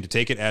interpretation to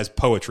take it as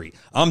poetry.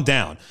 I'm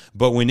down.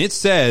 But when it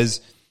says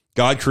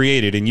God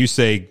created and you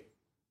say,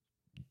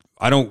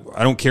 I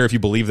don't care if you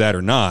believe that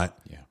or not,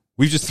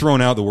 we've just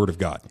thrown out the word of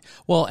God.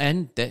 Well,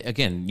 and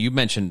again, you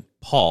mentioned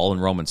Paul in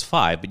Romans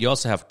 5, but you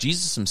also have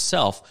Jesus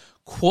himself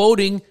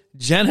quoting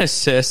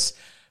Genesis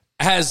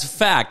as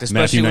fact,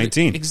 especially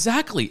Matthew 19.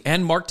 Exactly,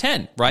 and Mark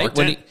 10, right? Mark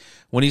 10.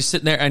 When he's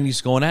sitting there and he's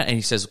going at it and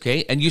he says,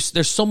 okay, and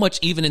there's so much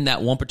even in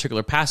that one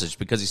particular passage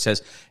because he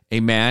says,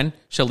 a man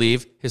shall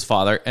leave his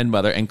father and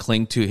mother and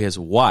cling to his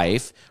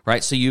wife,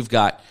 right? So you've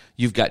got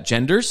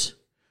genders,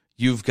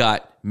 you've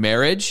got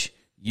marriage,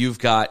 you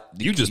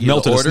just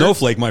melted a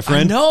snowflake, my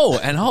friend. I know,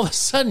 and all of a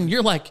sudden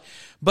you're like,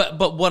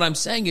 but what I'm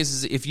saying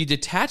is if you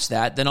detach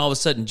that, then all of a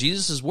sudden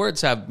Jesus'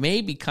 words have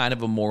maybe kind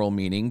of a moral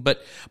meaning,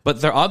 but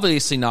they're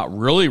obviously not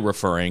really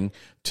referring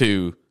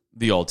to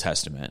the Old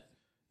Testament.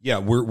 Yeah,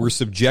 we're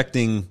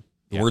subjecting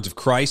the words of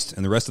Christ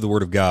and the rest of the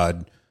Word of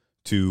God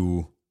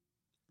to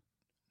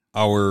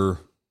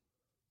our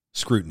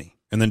scrutiny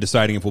and then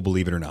deciding if we'll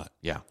believe it or not.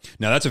 Yeah.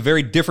 Now, that's a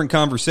very different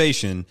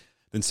conversation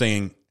than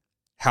saying,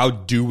 how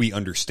do we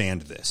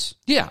understand this?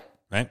 Yeah.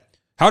 Right?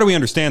 How do we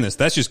understand this?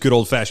 That's just good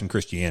old-fashioned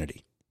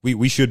Christianity.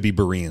 We should be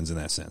Bereans in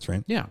that sense,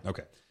 right? Yeah.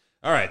 Okay.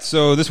 All right,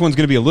 so this one's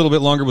going to be a little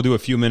bit longer. We'll do a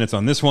few minutes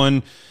on this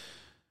one.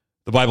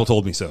 The Bible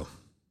told me so.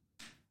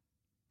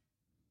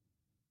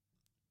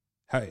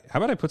 How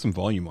about I put some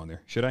volume on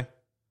there? Should I?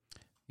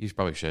 You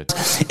probably should.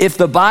 If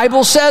the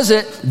Bible says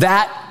it,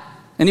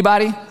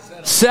 anybody?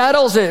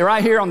 Settles it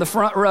right here on the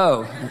front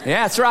row.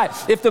 Yeah, that's right.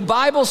 If the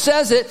Bible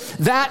says it,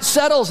 that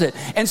settles it.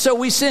 And so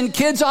we send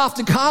kids off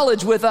to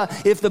college with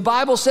if the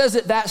Bible says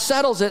it, that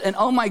settles it. And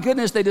oh my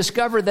goodness, they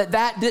discovered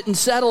that didn't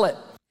settle it.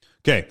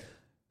 Okay.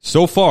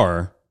 So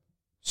far,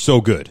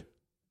 so good.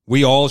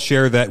 We all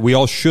share that. We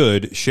all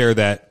should share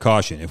that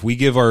caution. If we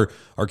give our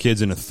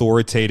kids an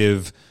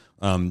authoritative,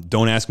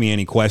 don't ask me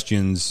any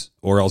questions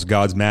or else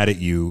God's mad at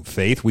you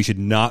faith, we should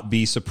not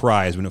be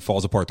surprised when it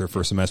falls apart their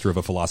first semester of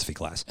a philosophy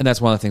class. And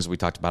that's one of the things we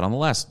talked about on the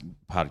last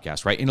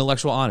podcast, right?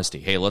 Intellectual honesty.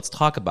 Hey, let's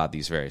talk about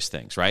these various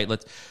things, right?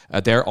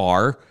 There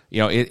are,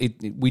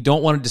 we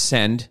don't want to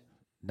descend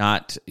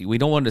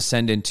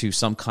into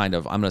some kind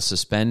of, I'm going to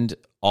suspend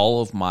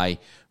all of my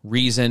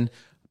reason,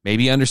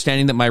 maybe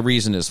understanding that my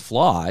reason is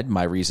flawed,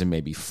 my reason may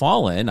be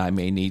fallen, I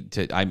may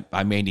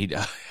need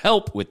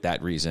help with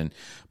that reason.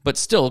 But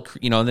still,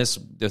 and this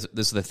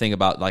is the thing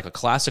about like a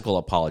classical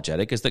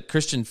apologetic is that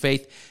Christian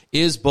faith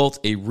is both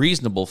a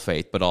reasonable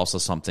faith, but also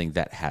something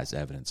that has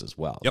evidence as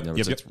well. Yep,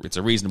 It's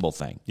a reasonable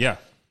thing. Yeah.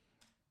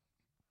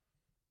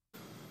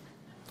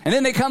 And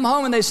then they come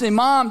home and they say,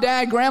 Mom,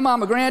 Dad,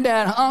 Grandmama,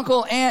 Granddad,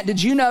 Uncle, Aunt,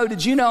 did you know? And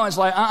it's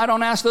like, I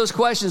don't ask those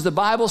questions. The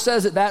Bible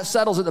says it, that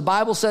settles it. The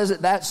Bible says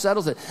it, that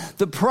settles it.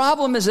 The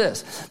problem is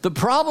this. The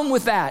problem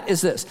with that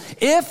is this.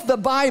 If the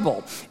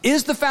Bible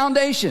is the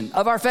foundation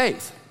of our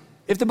faith,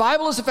 if the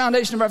Bible is the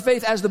foundation of our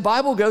faith, as the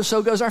Bible goes,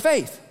 so goes our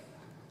faith.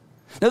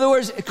 In other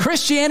words,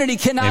 Christianity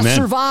cannot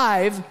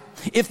survive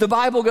if the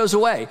Bible goes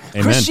away.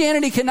 Amen.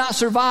 Christianity cannot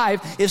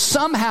survive if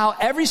somehow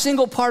every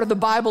single part of the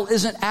Bible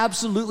isn't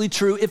absolutely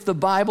true if the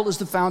Bible is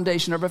the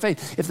foundation of our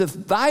faith. If the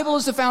Bible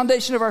is the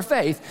foundation of our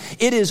faith,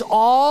 it is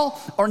all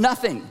or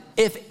nothing.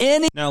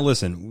 Now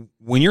listen,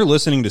 when you're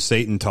listening to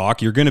Satan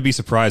talk, you're going to be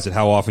surprised at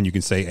how often you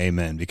can say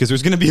amen, because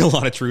there's going to be a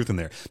lot of truth in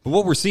there. But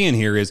what we're seeing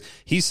here is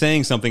he's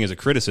saying something as a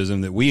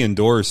criticism that we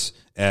endorse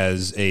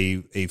as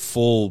a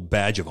full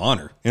badge of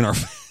honor in our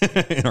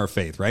in our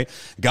faith, right?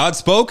 God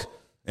spoke,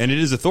 and it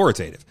is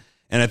authoritative.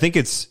 And I think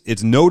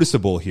it's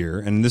noticeable here,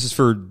 and this is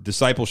for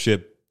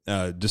discipleship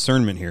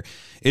discernment here.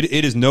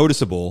 It is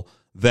noticeable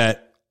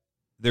that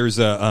there's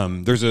a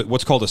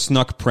what's called a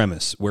snuck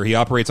premise, where he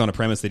operates on a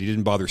premise that he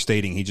didn't bother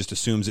stating. He just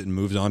assumes it and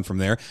moves on from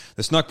there.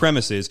 The snuck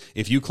premise is,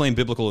 if you claim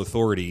biblical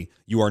authority,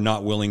 you are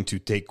not willing to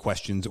take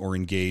questions or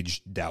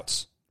engage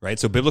doubts, right?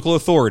 So biblical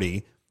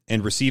authority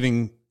and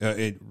receiving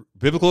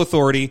biblical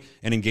authority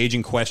and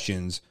engaging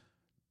questions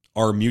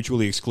are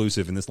mutually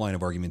exclusive in this line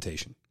of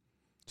argumentation.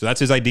 So that's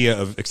his idea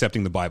of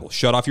accepting the Bible.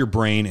 Shut off your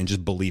brain and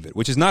just believe it,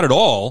 which is not at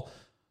all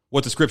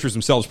what the scriptures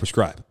themselves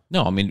prescribe.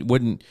 No, I mean,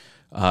 wouldn't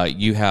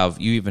you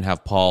even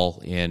have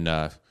Paul in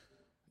 1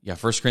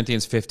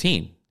 Corinthians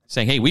 15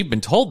 saying, hey, we've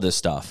been told this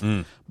stuff.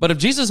 But if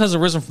Jesus has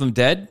arisen from the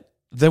dead,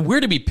 then we're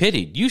to be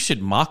pitied. You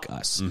should mock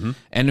us. Mm-hmm.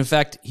 And in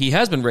fact, he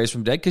has been raised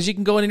from the dead, because you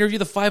can go and interview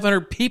the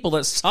 500 people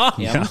that saw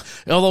him,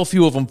 although a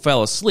few of them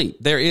fell asleep.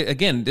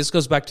 This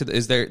goes back to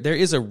there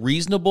is a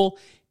reasonable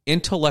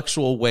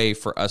intellectual way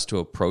for us to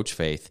approach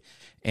faith.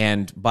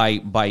 And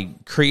by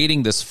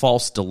creating this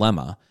false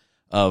dilemma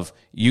of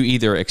you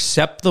either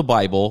accept the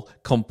Bible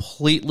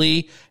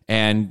completely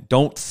and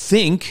don't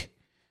think,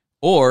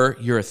 or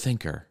you're a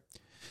thinker.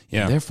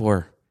 Yeah. And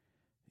therefore,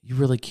 you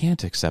really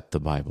can't accept the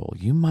Bible.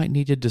 You might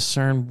need to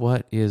discern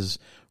what is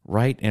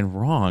right and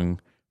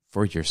wrong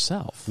for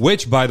yourself.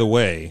 Which, by the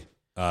way,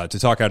 to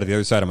talk out of the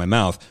other side of my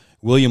mouth,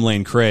 William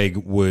Lane Craig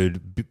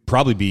would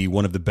probably be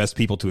one of the best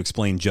people to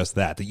explain just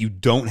that you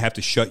don't have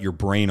to shut your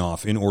brain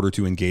off in order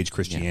to engage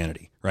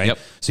Christianity, right? Yep.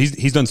 So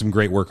he's done some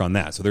great work on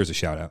that. So there's a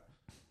shout out.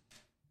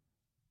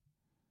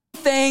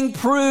 Thing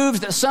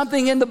proves that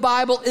something in the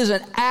Bible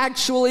isn't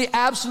actually,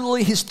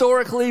 absolutely,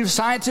 historically,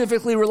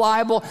 scientifically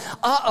reliable.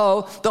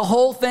 The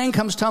whole thing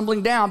comes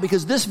tumbling down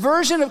because this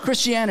version of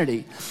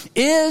Christianity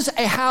is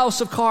a house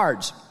of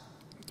cards.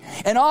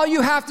 And all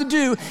you have to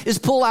do is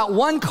pull out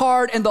one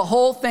card and the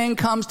whole thing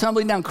comes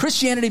tumbling down.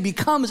 Christianity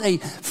becomes a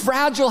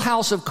fragile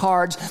house of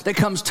cards that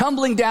comes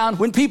tumbling down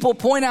when people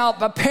point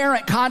out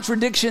apparent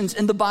contradictions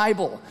in the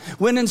Bible.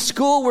 When in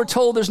school we're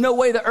told there's no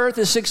way the earth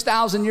is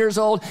 6,000 years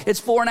old,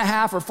 it's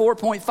 4.5 or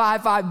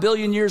 4.55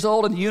 billion years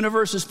old, and the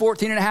universe is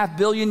 14.5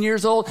 billion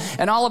years old.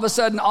 And all of a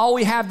sudden, all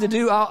we have to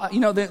do,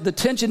 the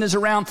tension is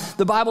around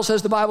the Bible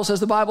says, the Bible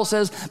says, the Bible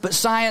says, but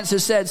science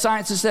has said,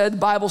 the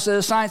Bible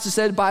says, science has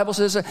said, the Bible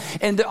says,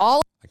 and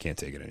I can't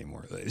take it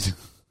anymore.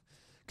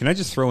 Can I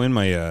just throw in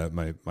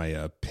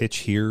my pitch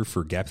here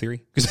for gap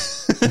theory?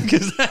 Because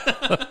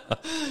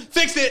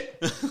fix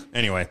it.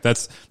 Anyway,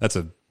 that's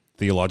a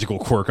theological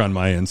quirk on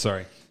my end.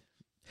 Sorry.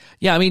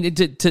 Yeah, I mean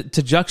to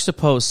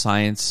juxtapose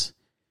science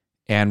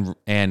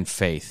and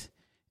faith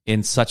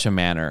in such a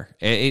manner,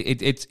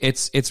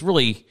 it's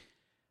really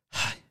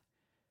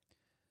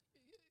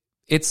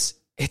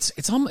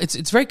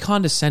it's very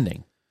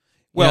condescending.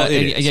 Well,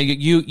 it is.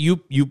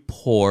 You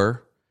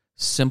poor,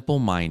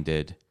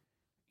 simple-minded,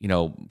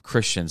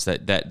 Christians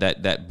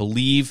that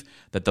believe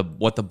that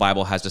what the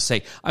Bible has to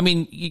say. I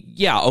mean,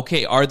 yeah,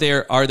 okay. Are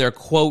there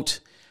quote?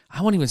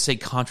 I won't even say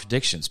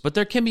contradictions, but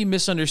there can be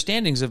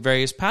misunderstandings of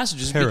various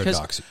passages.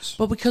 Paradoxes.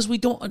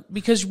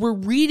 Because we're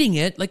reading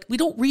it like we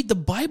don't read the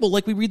Bible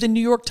like we read the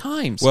New York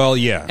Times. Well,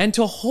 yeah. And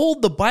to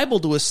hold the Bible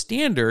to a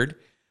standard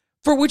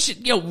for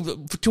which,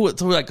 to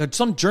like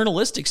some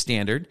journalistic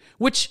standard,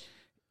 which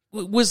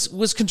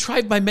was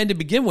contrived by men to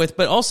begin with,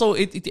 but also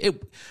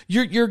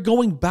you're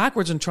going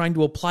backwards and trying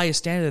to apply a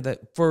standard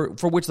that for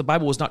which the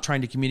Bible was not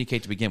trying to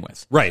communicate to begin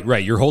with. Right.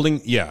 You're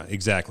holding, yeah,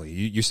 exactly.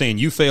 You're saying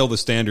you fail the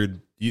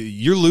standard.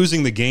 You're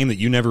losing the game that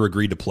you never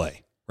agreed to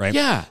play, right?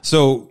 Yeah.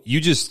 So you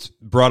just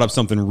brought up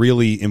something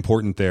really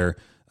important there,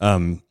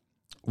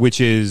 which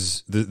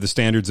is the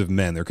standards of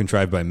men. They're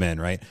contrived by men,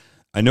 right?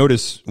 I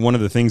notice one of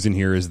the things in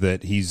here is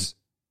that he's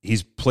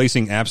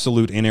placing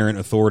absolute inerrant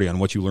authority on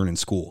what you learn in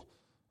school.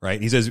 Right?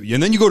 He says,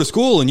 and then you go to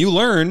school and you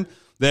learn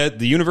that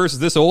the universe is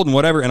this old and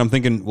whatever. And I'm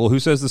thinking, well, who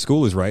says the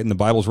school is right and the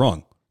Bible's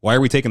wrong? Why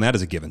are we taking that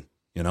as a given?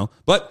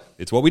 But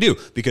it's what we do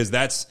because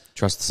that's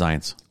trust the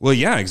science. Well,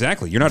 yeah,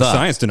 exactly. You're not a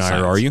science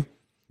denier, are you?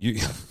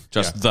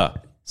 Just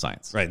the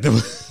science, right?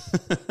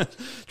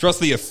 Trust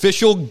the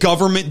official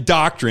government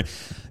doctrine.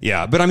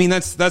 Yeah, but I mean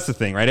that's the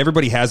thing, right?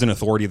 Everybody has an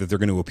authority that they're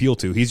going to appeal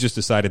to. He's just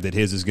decided that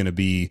his is going to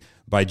be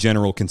by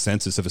general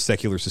consensus of a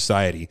secular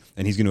society,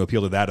 and he's going to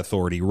appeal to that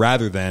authority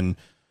rather than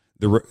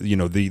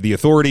the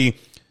authority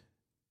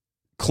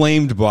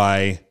claimed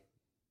by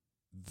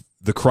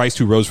the Christ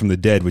who rose from the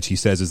dead, which he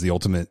says is the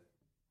ultimate,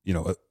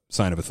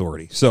 sign of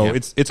authority. So yeah.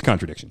 It's a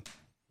contradiction.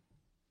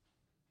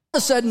 All of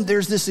a sudden,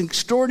 there's this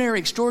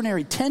extraordinary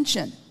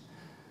tension.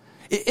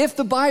 If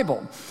the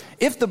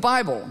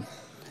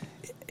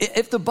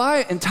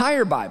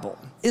entire Bible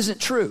isn't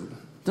true,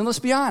 then let's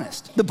be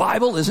honest. The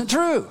Bible isn't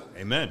true.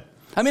 Amen.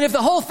 I mean, if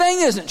the whole thing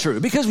isn't true,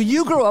 because when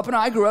you grow up and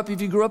I grew up, if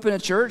you grew up in a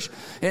church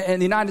in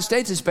the United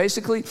States, it's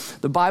basically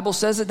the Bible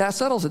says it, that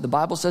settles it. The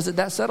Bible says it,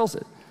 that settles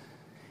it.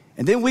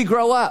 And then we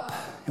grow up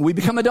and we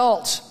become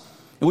adults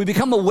and we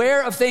become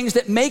aware of things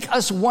that make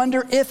us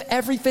wonder if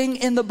everything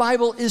in the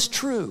Bible is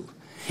true.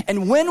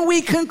 And when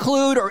we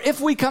conclude, or if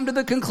we come to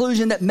the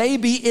conclusion that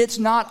maybe it's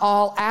not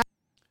all accurate.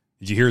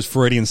 Did you hear his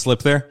Freudian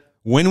slip there?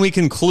 When we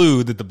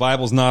conclude that the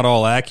Bible's not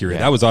all accurate,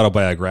 that was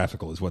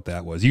autobiographical is what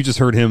that was. You just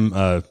heard him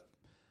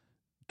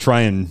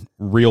try and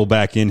reel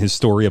back in his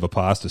story of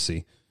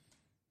apostasy.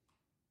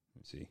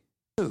 Let's see.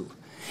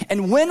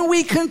 And when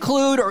we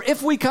conclude, or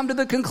if we come to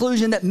the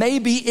conclusion that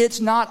maybe it's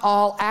not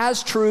all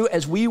as true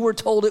as we were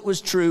told it was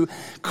true,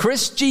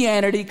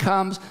 Christianity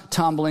comes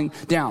tumbling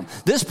down.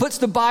 This puts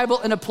the Bible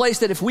in a place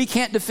that if we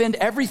can't defend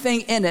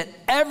everything in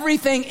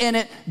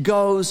it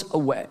goes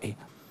away.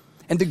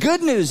 And the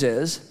good news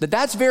is that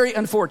that's very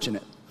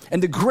unfortunate.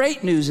 And the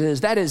great news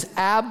is that is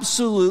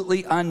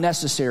absolutely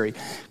unnecessary.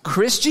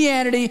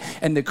 Christianity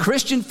and the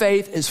Christian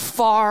faith is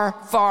far,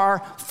 far,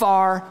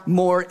 far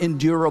more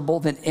endurable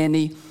than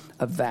any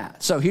of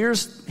that. So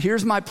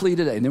here's my plea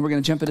today, and then we're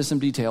going to jump into some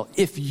detail.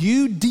 If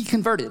you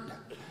deconverted,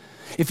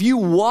 if you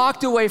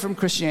walked away from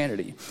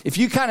Christianity, if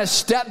you kind of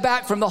stepped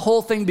back from the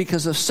whole thing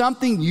because of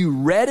something you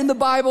read in the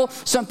Bible,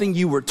 something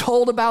you were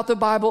told about the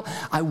Bible,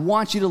 I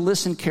want you to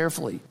listen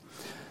carefully.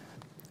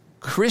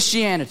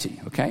 Christianity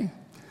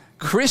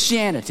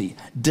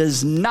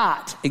does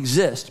not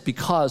exist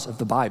because of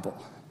the Bible,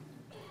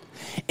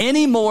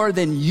 any more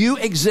than you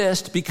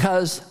exist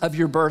because of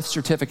your birth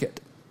certificate.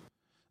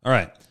 All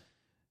right.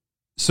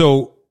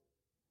 So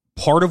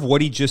part of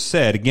what he just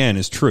said, again,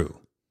 is true,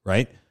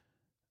 right?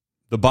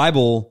 The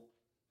Bible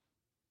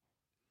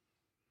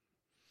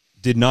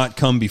did not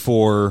come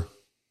before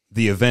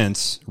the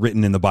events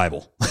written in the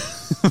Bible,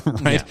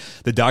 right? Yeah.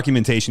 The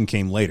documentation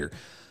came later.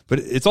 But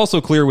it's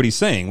also clear what he's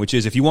saying, which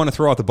is if you want to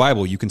throw out the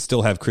Bible, you can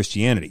still have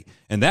Christianity.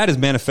 And that is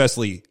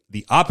manifestly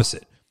the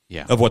opposite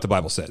of what the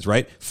Bible says,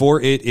 right?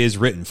 For it is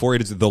written, for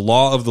it is the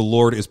law of the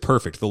Lord is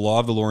perfect. The law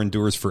of the Lord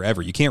endures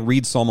forever. You can't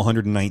read Psalm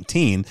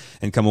 119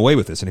 and come away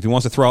with this. And if he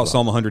wants to throw out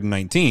Psalm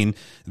 119,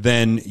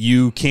 then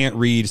you can't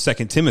read 2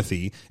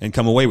 Timothy and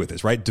come away with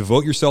this, right?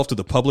 Devote yourself to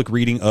the public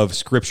reading of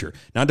Scripture.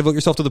 Not devote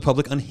yourself to the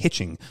public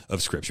unhitching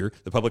of Scripture,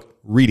 the public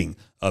reading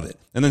of it.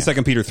 And then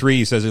 2 Peter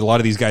 3 says that a lot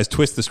of these guys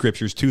twist the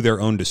Scriptures to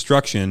their own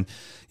destruction,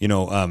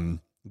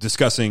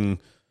 discussing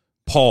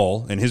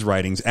Paul and his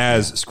writings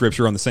as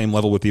Scripture on the same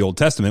level with the Old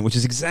Testament, which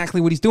is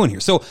exactly what he's doing here.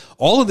 So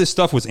all of this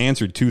stuff was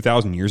answered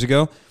 2,000 years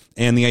ago,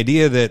 and the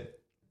idea that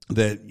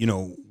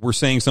we're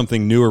saying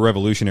something new or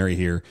revolutionary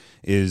here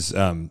is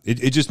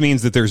it just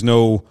means that there's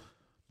no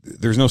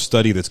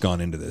study that's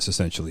gone into this.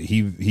 Essentially,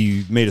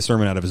 he made a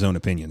sermon out of his own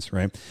opinions,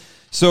 right?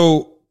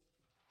 So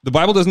the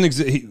Bible doesn't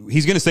exist.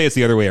 He's going to say it's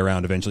the other way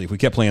around eventually if we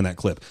kept playing that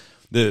clip.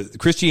 The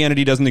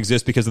Christianity doesn't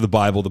exist because of the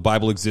Bible. The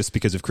Bible exists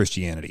because of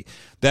Christianity.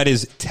 That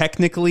is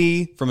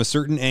technically, from a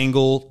certain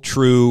angle,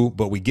 true,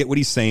 but we get what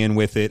he's saying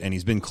with it, and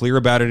he's been clear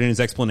about it in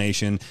his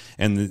explanation,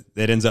 and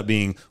that ends up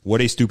being,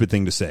 what a stupid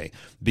thing to say.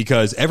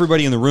 Because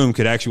everybody in the room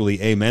could actually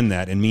amen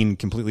that and mean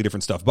completely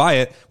different stuff by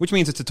it, which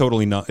means it's a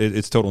total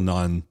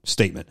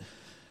non-statement.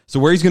 So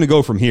where he's going to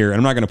go from here, and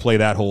I'm not going to play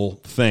that whole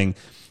thing,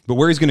 but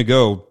where he's going to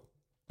go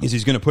is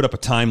he's going to put up a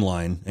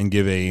timeline and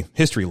give a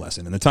history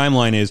lesson. And the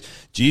timeline is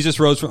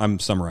I'm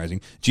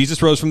summarizing.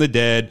 Jesus rose from the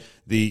dead.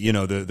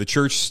 The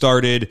church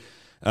started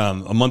a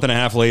month and a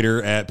half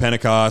later at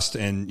Pentecost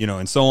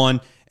and so on.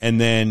 And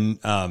then,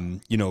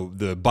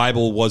 the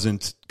Bible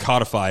wasn't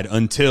codified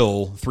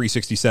until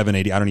 367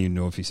 AD. I don't even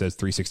know if he says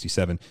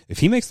 367. If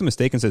he makes the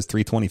mistake and says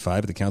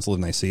 325 at the Council of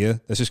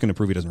Nicaea, that's just going to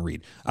prove he doesn't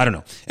read. I don't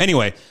know.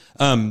 Anyway,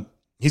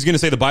 he's going to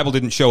say the Bible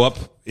didn't show up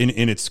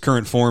in its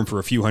current form for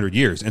a few hundred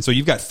years. And so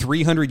you've got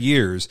 300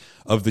 years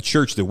of the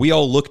church that we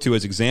all look to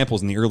as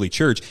examples in the early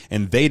church,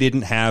 and they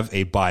didn't have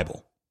a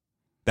Bible.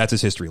 That's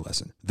his history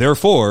lesson.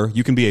 Therefore,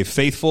 you can be a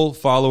faithful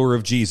follower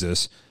of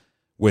Jesus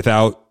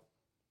without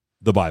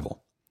the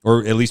Bible,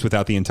 or at least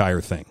without the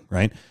entire thing,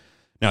 right?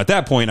 Now, at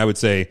that point, I would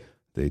say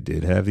they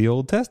did have the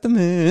Old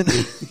Testament.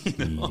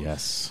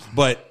 Yes.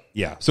 But,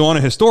 yeah. So on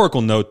a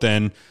historical note,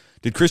 then,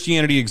 did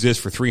Christianity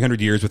exist for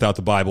 300 years without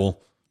the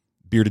Bible?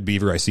 Bearded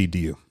Beaver, I cede to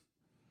you.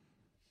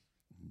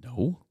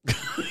 No.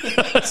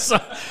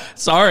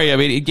 Sorry. I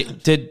mean,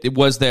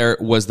 was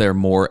there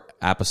more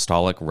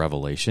apostolic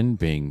revelation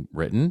being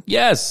written?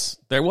 Yes,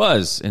 there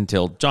was,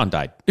 until John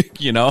died.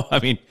 You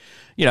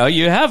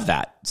have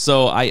that.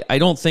 So I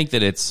don't think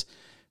that it's,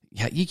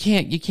 you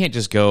can't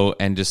just go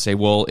and just say,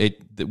 well,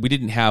 we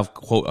didn't have,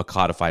 quote, a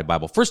codified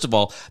Bible. First of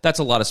all, that's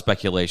a lot of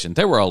speculation.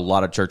 There were a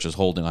lot of churches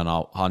holding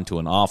on to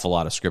an awful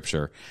lot of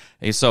Scripture.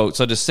 And so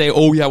to say,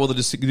 oh yeah, well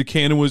the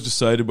canon was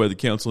decided by the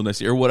Council of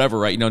Nicaea or whatever,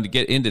 right? To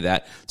get into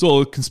that, it's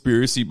all a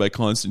conspiracy by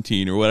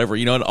Constantine or whatever.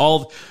 Put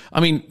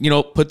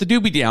the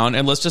doobie down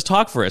and let's just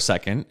talk for a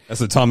second.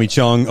 That's the Tommy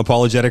Chong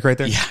apologetic right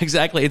there. Yeah,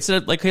 exactly. It's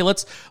like, hey,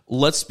 let's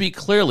speak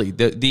clearly.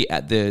 Where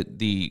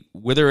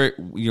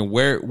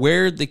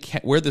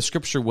the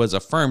Scripture was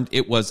affirmed,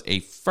 it was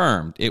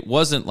affirmed. It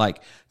wasn't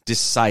like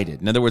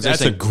decided. In other words,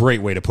 that's a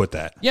great way to put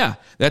that. Yeah,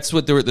 that's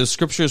what the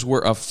Scriptures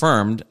were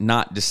affirmed,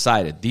 not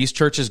decided. These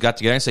churches got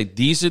together and say,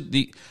 these are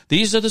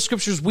the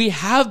Scriptures we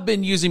have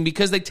been using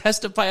because they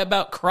testify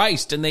about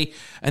Christ and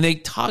they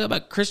talk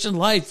about Christian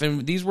life,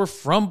 and these were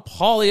from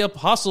Paul the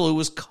apostle, who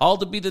was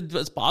called to be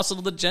the apostle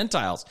of the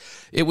Gentiles.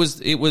 It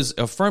was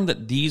affirmed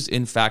that these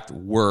in fact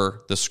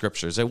were the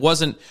Scriptures. It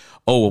wasn't,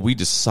 oh well, we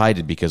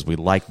decided because we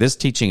like this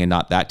teaching and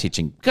not that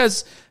teaching,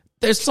 because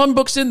there's some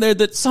books in there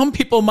that some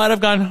people might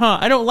have gone,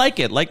 I don't like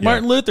it. Like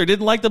Martin Luther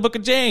didn't like the book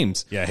of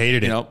James. Yeah,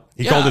 hated it.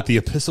 He called it the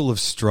Epistle of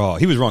Straw.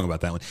 He was wrong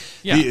about that one.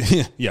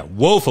 Yeah,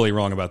 woefully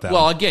wrong about that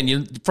one. Well,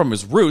 again, from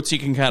his roots, you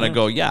can kind of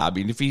go, I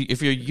mean,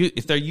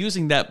 if they're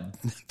using that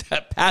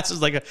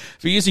passage if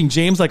you're using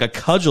James like a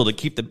cudgel to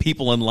keep the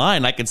people in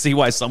line, I can see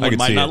why someone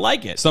might not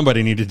like it.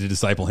 Somebody needed to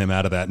disciple him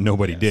out of that.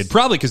 Nobody did.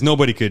 Probably because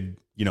nobody could,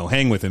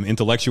 hang with him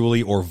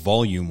intellectually or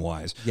volume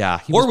wise. Yeah.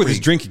 Or with his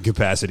drinking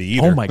capacity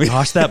either. Oh my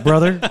gosh, that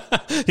brother.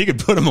 He could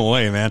put him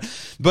away, man.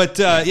 But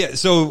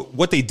so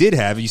what they did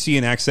have, you see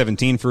in Acts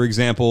 17, for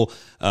example,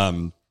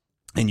 and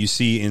you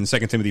see in 2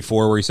 Timothy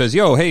 4 where he says,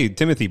 hey,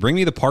 Timothy, bring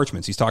me the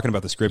parchments. He's talking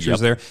about the Scriptures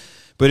there.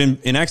 But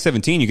in Acts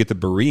 17, you get the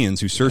Bereans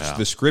who searched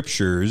the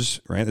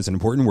Scriptures, right? That's an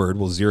important word.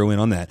 We'll zero in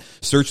on that.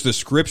 Search the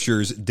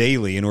Scriptures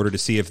daily in order to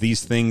see if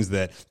these things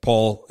that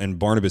Paul and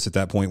Barnabas at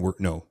that point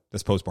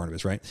that's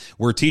post-Barnabas, right?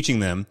 We're teaching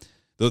them,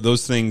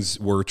 those things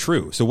were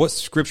true. So what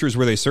Scriptures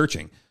were they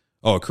searching?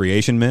 Oh, a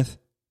creation myth?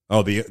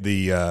 Oh,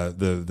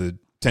 the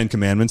 10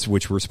 Commandments,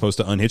 which we're supposed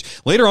to unhitch.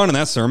 Later on in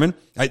that sermon,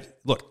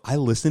 I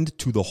listened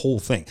to the whole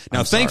thing.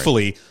 Now,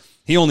 thankfully,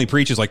 he only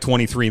preaches like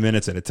 23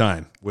 minutes at a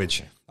time,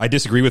 which I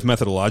disagree with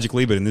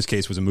methodologically, but in this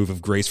case was a move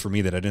of grace for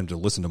me that I didn't have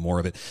to listen to more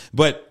of it.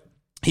 But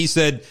He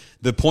said,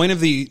 the point of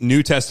the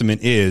New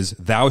Testament is,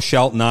 thou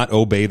shalt not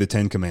obey the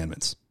 10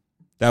 commandments.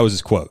 That was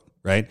his quote,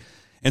 right?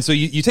 And so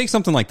you take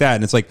something like that,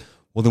 and it's like,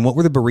 well, then what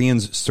were the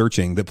Bereans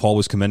searching that Paul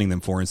was commending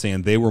them for and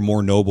saying they were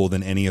more noble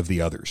than any of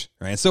the others,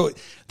 right? So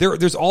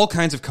there's all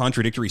kinds of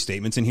contradictory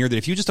statements in here that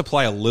if you just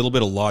apply a little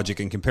bit of logic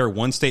and compare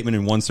one statement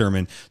in one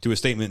sermon to a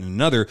statement in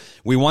another,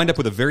 we wind up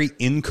with a very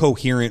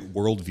incoherent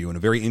worldview and a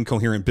very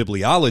incoherent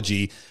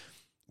bibliology,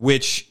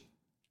 which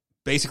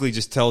basically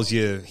just tells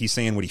you he's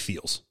saying what he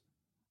feels.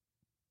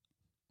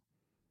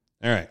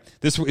 All right.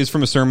 This is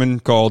from a sermon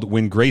called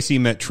When Gracie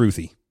Met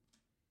Truthy.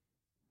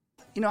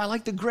 You know, I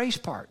like the grace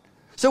part.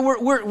 So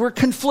we're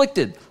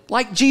conflicted,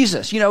 like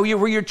Jesus,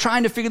 where you're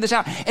trying to figure this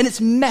out. And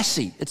it's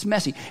messy. It's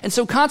messy. And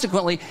so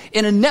consequently,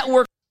 in a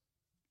network...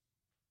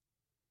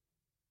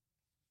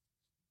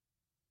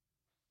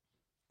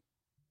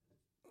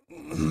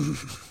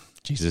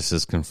 Jesus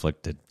is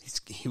conflicted.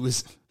 He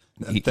was...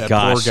 That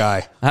poor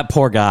guy. That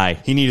poor guy.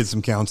 He needed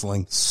some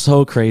counseling.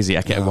 So crazy.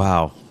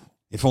 Wow.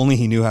 If only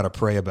he knew how to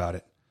pray about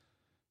it.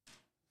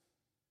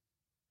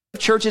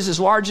 Churches as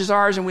large as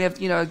ours, and we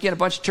have, again, a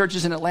bunch of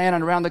churches in Atlanta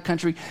and around the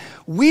country.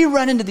 We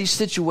run into these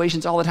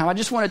situations all the time. I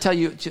just want to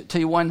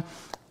tell you one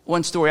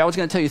story. I was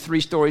going to tell you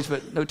 3 stories,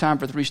 but no time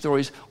for 3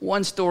 stories.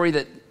 One story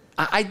that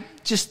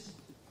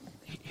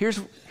here's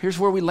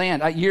where we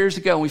land. Years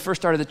ago, when we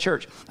first started the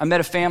church, I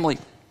met a family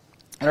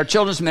in our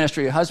children's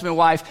ministry, a husband and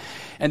wife,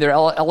 and their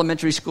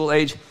elementary school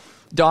age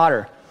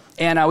daughter.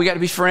 And we got to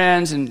be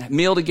friends and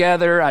meal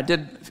together. I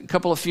did a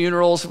couple of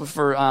funerals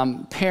for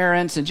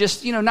parents, and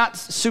just, not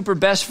super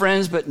best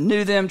friends, but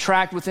knew them,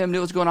 tracked with them, knew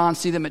what was going on,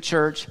 see them at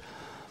church.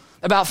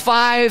 About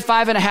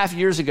 5.5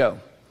 years ago,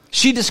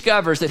 she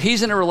discovers that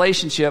he's in a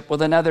relationship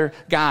with another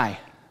guy.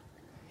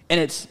 And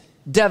it's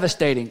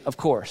devastating, of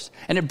course.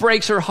 And it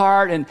breaks her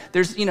heart, and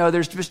there's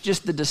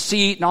just the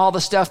deceit and all the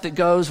stuff that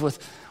goes with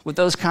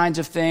those kinds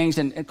of things,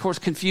 and of course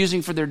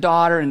confusing for their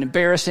daughter and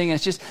embarrassing.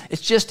 And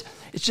it's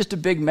just a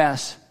big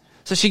mess.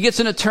 So she gets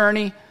an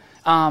attorney,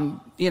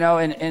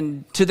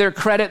 and to their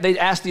credit, they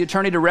asked the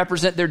attorney to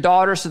represent their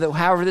daughter so that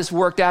however this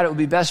worked out, it would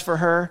be best for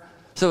her.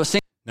 Now,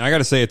 I got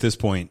to say at this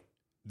point,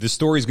 this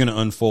story's going to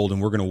unfold,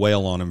 and we're going to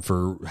wail on him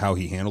for how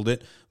he handled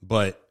it.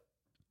 But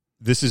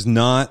this is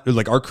not,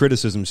 like, our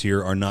criticisms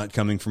here are not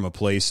coming from a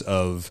place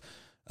of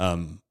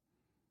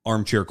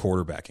armchair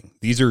quarterbacking.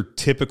 These are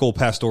typical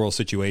pastoral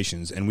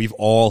situations, and we've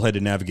all had to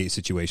navigate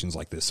situations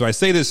like this. So I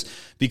say this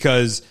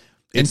because...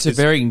 It's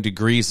varying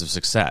degrees of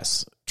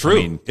success. True.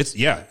 I mean,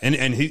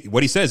 and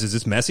what he says is,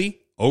 it's messy.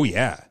 Oh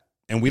yeah,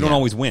 and we don't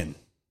always win.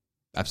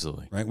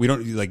 Absolutely. Right. We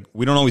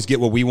don't always get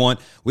what we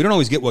want. We don't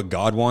always get what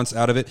God wants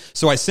out of it.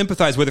 So I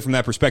sympathize with it from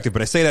that perspective.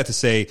 But I say that to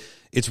say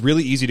it's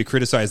really easy to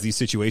criticize these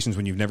situations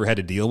when you've never had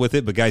to deal with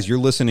it. But guys, you're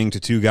listening to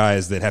 2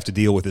 guys that have to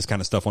deal with this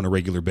kind of stuff on a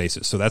regular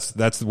basis. So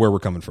that's where we're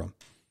coming from.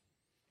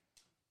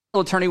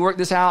 Attorney worked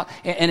this out,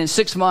 and in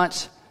 6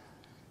 months,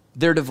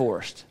 they're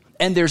divorced.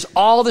 And there's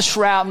all the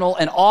shrapnel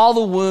and all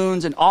the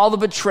wounds and all the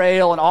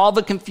betrayal and all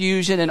the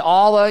confusion and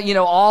all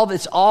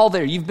it's all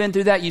there. You've been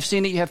through that. You've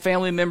seen it. You have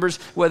family members,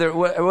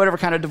 whatever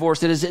kind of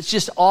divorce it is. It's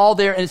just all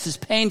there, and it's as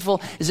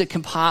painful as it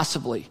can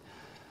possibly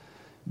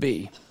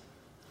be.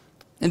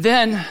 And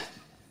then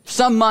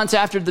some months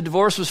after the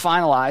divorce was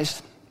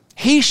finalized,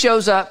 he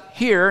shows up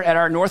here at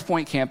our North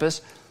Point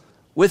campus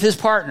with his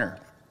partner.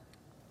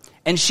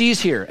 And she's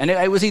here, and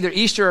it was either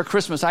Easter or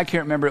Christmas. I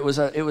can't remember. It was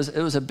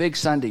a big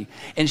Sunday,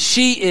 and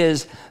she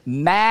is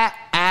mad,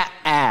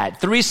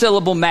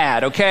 3-syllable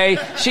mad. Okay,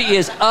 she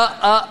is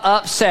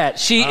upset.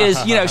 She is,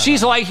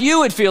 she's like you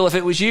would feel if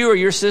it was you or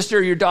your sister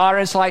or your daughter.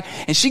 It's like,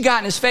 and she got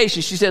in his face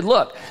and she said,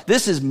 "Look,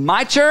 this is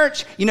my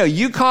church.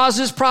 You caused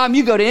this problem.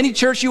 You go to any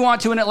church you want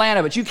to in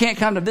Atlanta, but you can't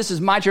come to this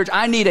is my church.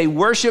 I need a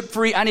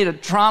worship-free, I need a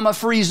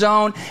trauma-free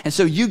zone, and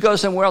so you go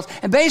somewhere else."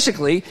 And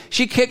basically,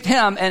 she kicked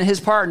him and his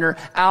partner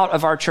out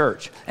of our church.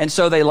 And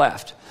so they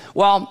left.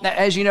 Well,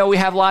 as you know, we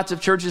have lots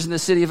of churches in the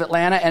city of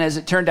Atlanta, and as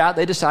it turned out,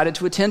 they decided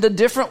to attend a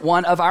different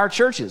one of our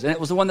churches, and it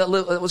was the one that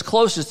was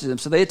closest to them,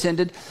 so they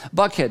attended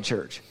Buckhead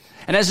Church.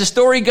 And as the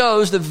story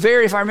goes,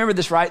 if I remember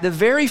this right, the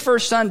very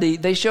first Sunday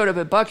they showed up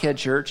at Buckhead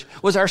Church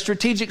was our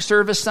Strategic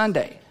Service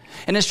Sunday.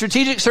 And in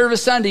Strategic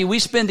Service Sunday, we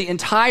spend the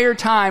entire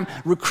time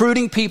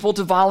recruiting people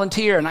to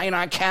volunteer. And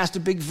I cast a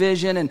big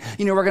vision, and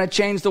we're going to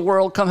change the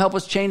world. Come help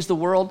us change the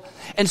world.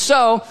 And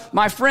so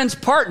my friend's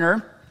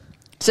partner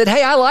said,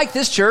 "Hey, I like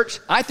this church.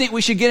 I think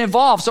we should get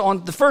involved." So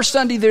on the first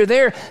Sunday they're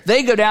there,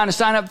 they go down and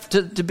sign up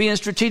to be in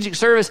strategic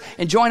service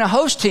and join a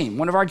host team,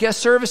 one of our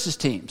guest services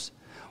teams.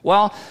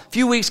 Well, a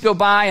few weeks go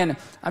by, and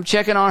I'm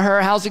checking on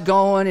her. "How's it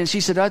going?" And she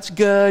said, "That's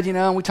good."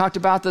 And we talked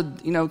about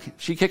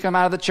she kicked them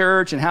out of the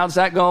church, and how's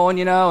that going,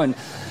 And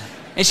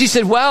she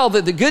said, "Well,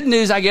 the good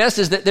news, I guess,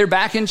 is that they're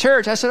back in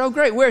church." I said, "Oh,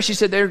 great. Where?" She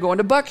said, "They're going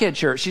to Buckhead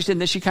Church." She said,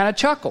 and then she kind of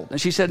chuckled. And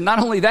she said, "Not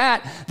only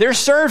that, they're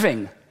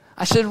serving."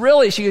 I said,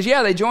 "Really?" She goes,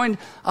 "Yeah, they joined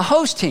a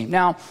host team."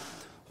 Now,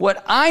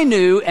 what I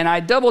knew, and I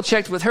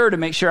double-checked with her to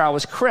make sure I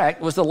was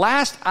correct, was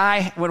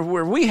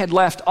where we had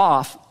left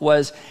off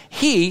was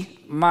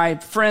my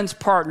friend's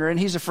partner, and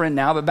he's a friend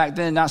now, but back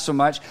then not so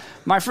much.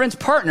 My friend's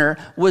partner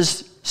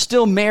was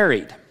still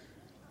married.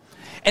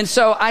 And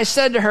so I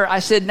said to her, I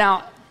said,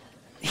 now,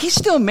 he's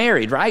still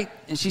married, right?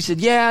 And she said,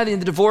 yeah, the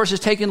divorce is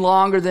taking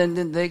longer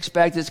than they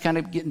expected. It's kind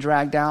of getting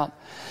dragged out.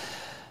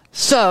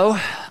 So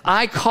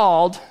I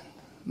called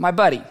my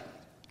buddy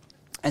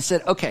and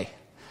said, okay,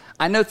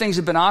 I know things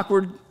have been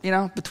awkward,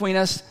 between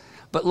us,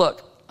 but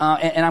look,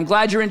 and I'm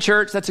glad you're in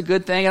church. That's a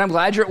good thing. And I'm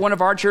glad you're at one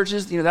of our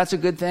churches. That's a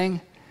good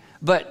thing.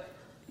 But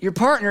your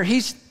partner,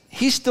 he's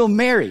still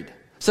married.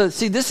 So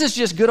see, this is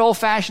just good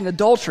old-fashioned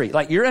adultery.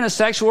 Like you're in a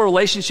sexual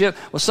relationship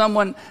with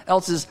someone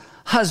else's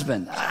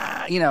husband.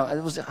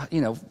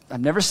 I've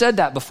never said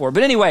that before.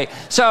 But anyway,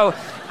 so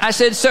I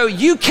said, so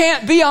you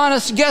can't be on a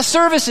guest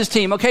services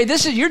team, okay?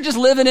 You're just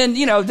living in,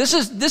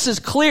 this is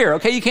clear,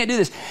 okay? You can't do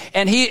this.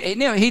 And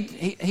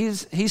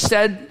he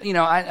said,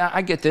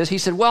 I get this. He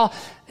said, well,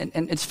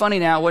 and it's funny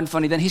now, it wasn't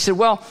funny then. He said,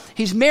 well,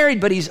 he's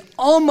married, but he's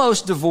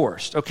almost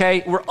divorced,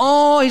 okay?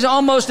 He's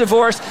almost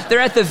divorced.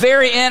 They're at the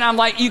very end. I'm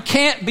like, you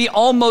can't be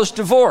almost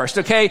divorced,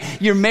 okay?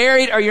 You're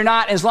married or you're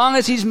not. As long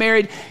as he's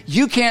married,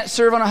 you can't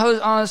serve on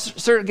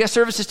a guest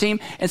services team.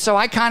 And so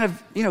I kind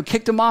of,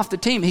 kicked him off the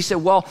team. He said,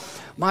 well,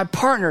 my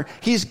partner,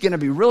 he's going to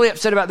be really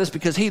upset about this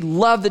because he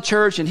loved the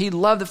church and he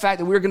loved the fact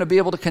that we were going to be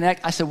able to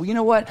connect. I said, well, you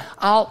know what?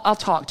 I'll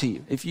talk to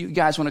you. If you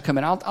guys want to come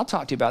in, I'll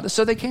talk to you about this.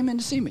 So they came in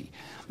to see me.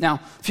 Now,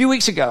 a few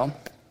weeks ago,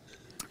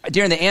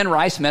 during the Ann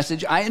Rice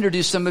message, I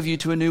introduced some of you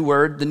to a new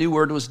word. The new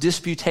word was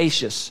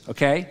disputatious,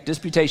 okay?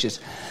 Disputatious.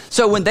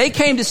 So when they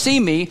came to see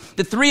me,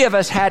 the three of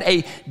us had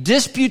a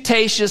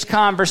disputatious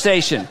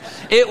conversation.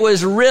 It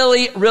was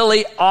really,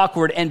 really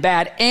awkward and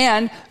bad.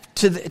 And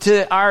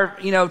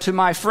to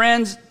my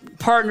friends'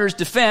 partner's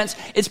defense,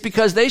 it's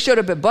because they showed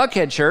up at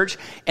Buckhead Church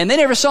and they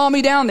never saw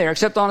me down there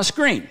except on a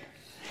screen.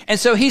 And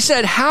so he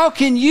said, how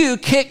can you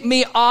kick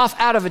me off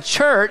out of a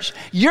church?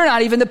 You're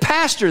not even the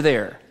pastor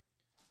there.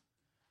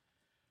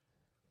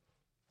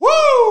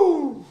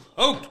 Woo!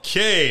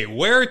 Okay,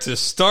 where to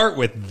start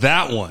with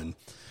that one?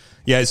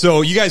 Yeah,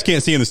 so you guys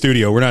can't see in the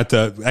studio. We're not,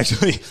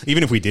 actually,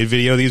 even if we did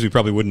video these, we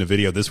probably wouldn't have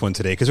videoed this one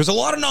today because there's a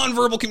lot of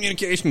nonverbal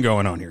communication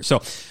going on here.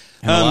 So,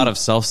 and a lot of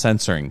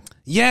self-censoring.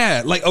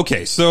 Yeah,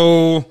 okay,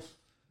 so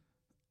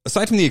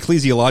aside from the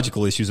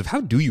ecclesiological issues of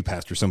how do you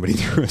pastor somebody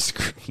through a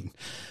screen,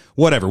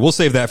 whatever, we'll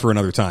save that for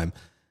another time.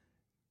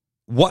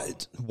 Why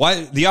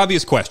the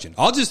obvious question?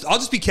 I'll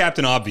just be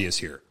Captain Obvious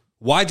here.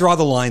 Why draw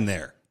the line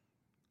there?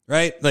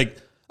 Right? Like,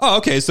 oh,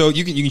 okay, so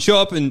you can show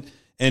up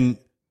and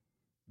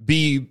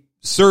be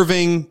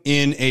serving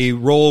in a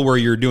role where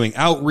you're doing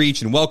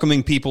outreach and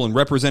welcoming people and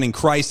representing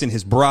Christ and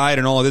his bride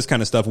and all of this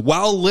kind of stuff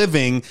while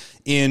living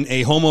in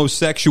a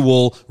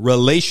homosexual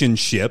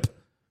relationship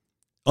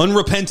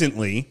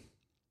unrepentantly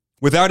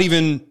without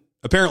even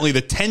apparently the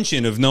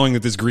tension of knowing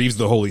that this grieves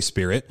the Holy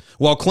Spirit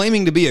while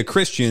claiming to be a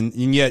Christian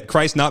and yet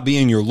Christ not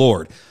being your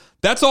Lord.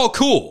 That's all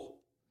cool.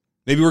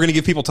 Maybe we're going to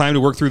give people time to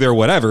work through their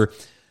whatever.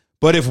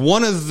 But if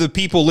one of the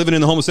people living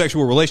in the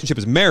homosexual relationship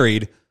is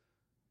married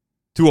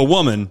to a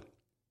woman,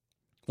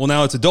 well,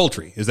 now it's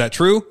adultery. Is that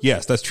true?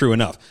 Yes, that's true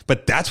enough.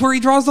 But that's where he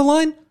draws the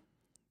line?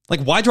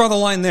 Like, why draw the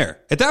line there?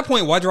 At that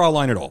point, why draw a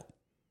line at all?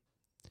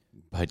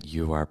 But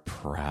you are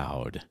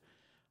proud.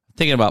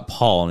 Thinking about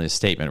Paul and his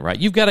statement, right?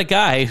 You've got a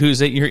guy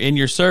who's in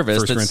your service.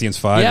 1 Corinthians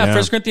 5. Yeah,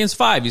 1 Corinthians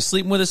 5. He's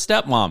sleeping with his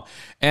stepmom.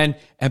 And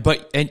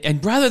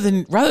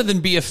rather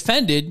than be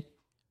offended,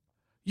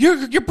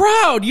 you're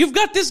proud. You've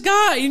got this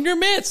guy in your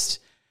midst.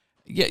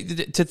 Yeah,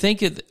 to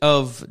think.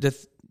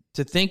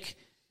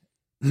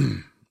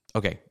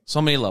 Okay,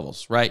 so many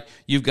levels, right?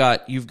 You've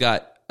got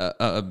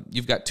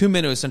 2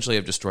 men who essentially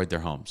have destroyed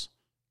their homes,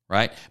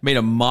 right? Made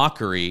a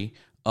mockery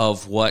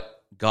of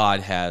what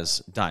God has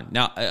done.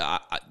 Now,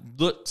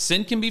 look,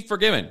 sin can be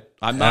forgiven.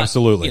 I'm not,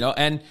 absolutely,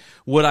 and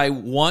would I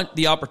want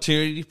the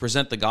opportunity to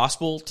present the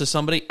gospel to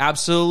somebody?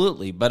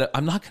 Absolutely, but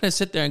I'm not going to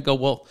sit there and go,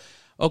 well,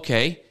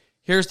 okay,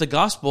 here's the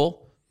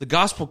gospel. The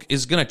gospel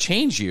is going to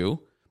change you,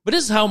 but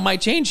this is how it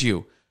might change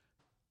you.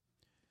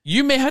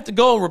 You may have to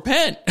go and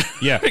repent.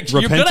 Yeah,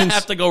 you're going to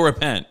have to go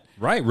repent.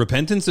 Right,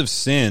 repentance of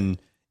sin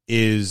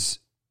is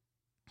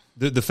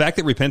the fact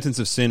that repentance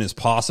of sin is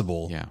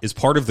possible is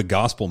part of the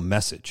gospel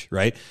message,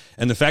 right?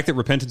 And the fact that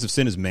repentance of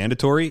sin is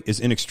mandatory is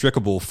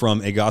inextricable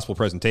from a gospel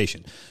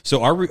presentation.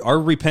 So our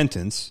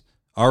repentance,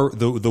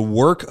 the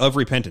work of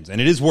repentance, and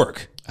it is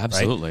work.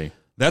 Absolutely. Right?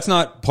 That's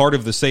not part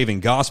of the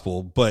saving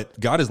gospel, but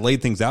God has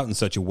laid things out in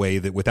such a way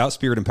that without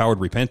spirit-empowered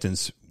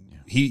repentance,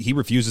 he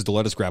refuses to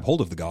let us grab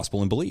hold of the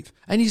gospel and believe.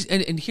 And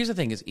here's the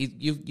thing: is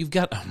you've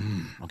got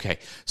okay,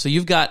 so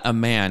you've got a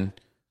man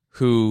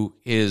who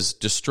is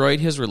destroyed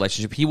his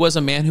relationship. He was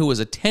a man who was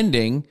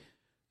attending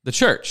the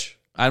church.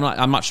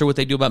 I'm not sure what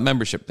they do about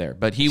membership there,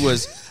 but he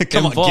was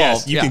Come involved. On,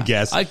 guess. You can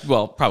guess.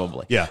 Well,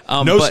 probably. Yeah.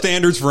 No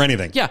standards for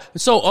anything. Yeah.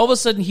 So all of a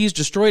sudden he's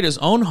destroyed his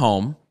own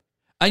home,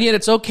 and yet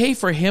it's okay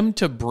for him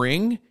to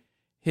bring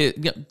his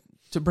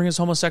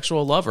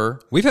homosexual lover.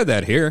 We've had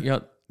that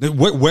here.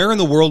 Where in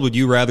the world would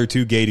you rather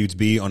 2 gay dudes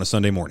be on a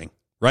Sunday morning,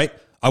 right?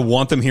 I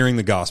want them hearing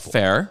the gospel.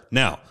 Fair.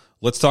 Now,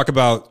 let's talk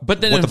about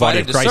what the body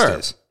of Christ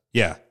is.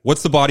 Yeah.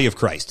 What's the body of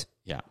Christ?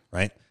 Yeah.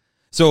 Right?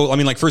 So, I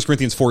mean, like 1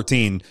 Corinthians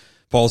 14,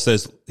 Paul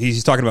says,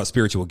 he's talking about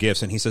spiritual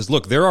gifts, and he says,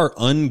 look, there are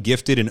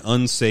ungifted and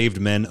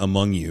unsaved men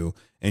among you,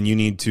 and you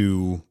need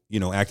to,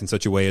 act in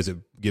such a way as it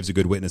gives a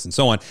good witness and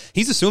so on.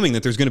 He's assuming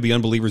that there's going to be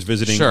unbelievers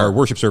visiting our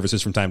worship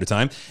services from time to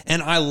time,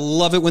 and I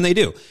love it when they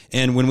do.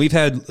 And when we've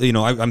had,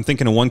 I'm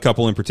thinking of one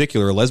couple in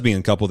particular, a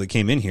lesbian couple that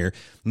came in here.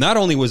 Not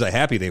only was I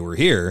happy they were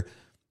here,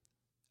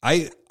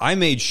 I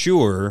made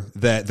sure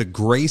that the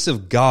grace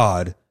of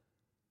God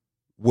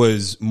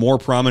was more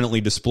prominently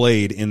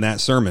displayed in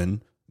that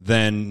sermon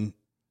than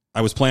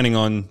I was planning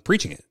on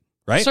preaching it,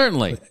 right?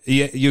 Certainly.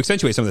 You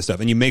accentuate some of this stuff,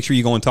 and you make sure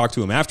you go and talk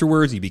to him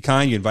afterwards. You be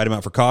kind, you invite him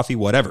out for coffee,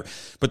 whatever.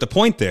 But the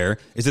point there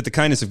is that the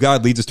kindness of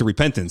God leads us to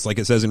repentance, like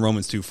it says in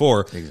Romans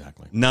 2:4.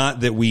 Exactly.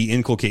 Not that we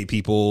inculcate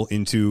people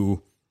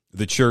into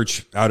the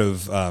church out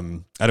of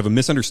a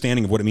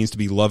misunderstanding of what it means to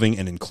be loving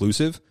and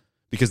inclusive,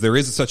 because there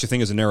is such a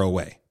thing as a narrow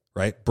way,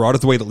 right? Broad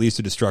is the way that leads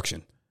to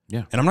destruction.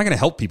 Yeah. And I'm not going to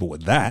help people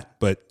with that,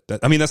 but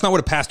that's not what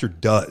a pastor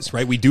does,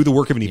 right? We do the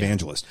work of an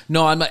evangelist.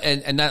 No, I'm not,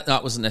 and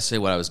that wasn't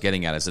necessarily what I was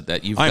getting at. Is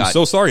that you've I'm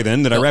so sorry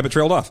then that I rabbit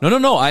trailed off.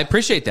 No. I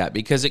appreciate that,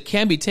 because it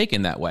can be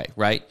taken that way,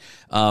 right?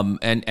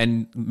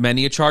 And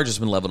many a charge has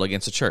been leveled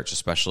against the church,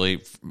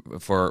 especially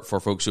for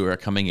folks who are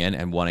coming in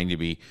and wanting to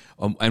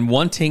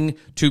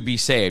be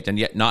saved, and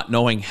yet not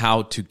knowing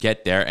how to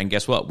get there. And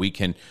guess what? We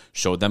can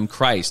show them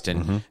Christ,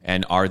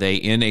 and are they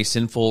in a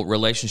sinful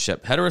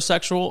relationship,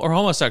 heterosexual or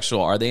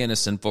homosexual? Are they in a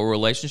sinful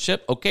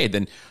relationship? Okay,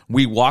 then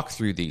we walk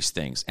through these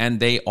things, and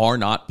they are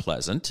not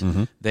pleasant.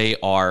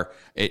 It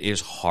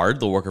is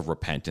hard. The work of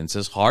repentance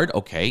is hard.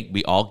 Okay,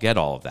 we all get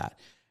all of that.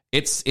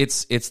 It's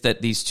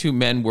that these two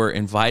men were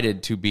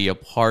invited to be a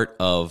part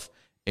of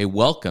a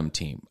welcome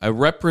team, a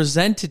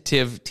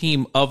representative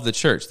team of the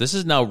church. This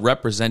is now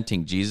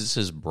representing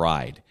Jesus'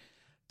 bride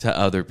to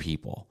other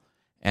people.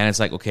 And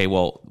it's like, okay,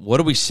 well, what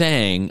are we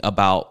saying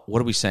about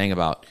what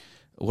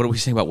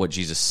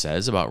Jesus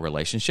says about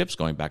relationships?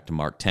 Going back to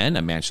Mark 10,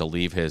 a man shall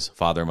leave his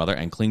father and mother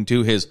and cling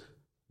to his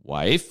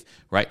wife,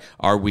 right?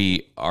 What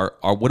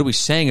are we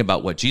saying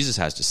about what Jesus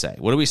has to say?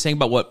 What are we saying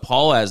about what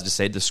Paul has to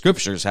say, the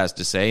scriptures has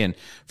to say in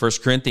 1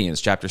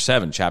 Corinthians chapter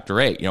 7, chapter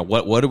 8?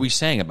 What are we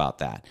saying about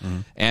that?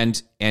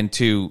 And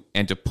to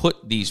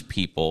put these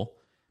people,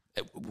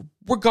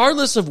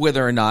 regardless of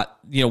whether or not,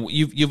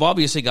 you've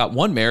obviously got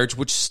one marriage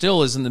which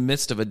still is in the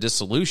midst of a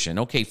dissolution.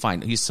 Okay,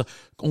 fine. He's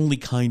only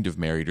kind of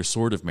married or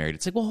sort of married.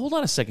 It's like, well, hold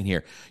on a second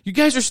here. You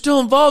guys are still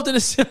involved in a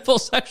sinful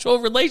sexual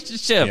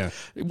relationship. Yeah.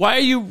 Why are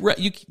you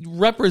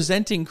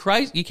representing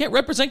Christ? You can't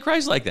represent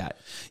Christ like that.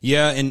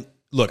 Yeah, and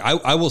look,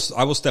 I will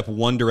step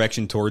one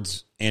direction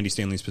towards Andy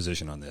Stanley's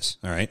position on this.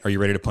 All right, are you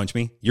ready to punch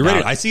me? You're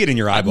ready. I see it in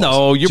your eyeballs.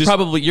 No,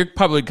 you're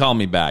probably calling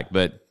me back,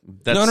 but.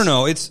 No.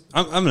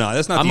 I'm not.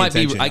 That's not the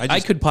intention.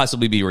 I could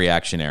possibly be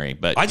reactionary,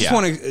 but I just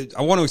want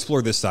to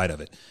explore this side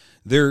of it.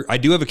 I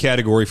do have a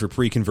category for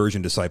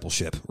pre-conversion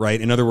discipleship, right?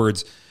 In other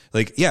words,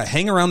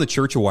 hang around the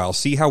church a while,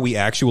 see how we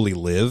actually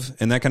live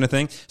and that kind of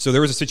thing. So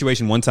there was a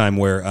situation one time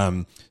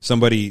where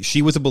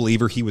she was a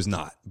believer, he was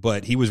not,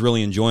 but he was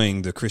really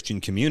enjoying the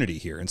Christian community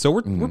here. And so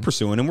we're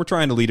pursuing him, we're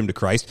trying to lead him to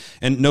Christ,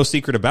 and no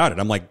secret about it.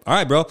 I'm like, all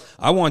right, bro,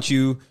 I want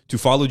you to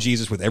follow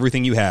Jesus with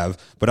everything you have,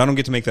 but I don't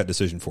get to make that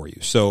decision for you.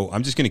 So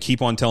I'm just going to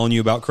keep on telling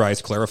you about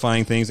Christ,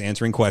 clarifying things,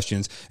 answering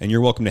questions, and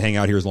you're welcome to hang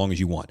out here as long as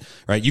you want,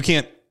 right? You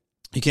can't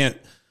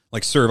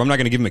serve. I'm not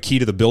going to give him a key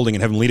to the building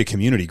and have him lead a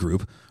community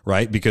group,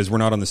 right? Because we're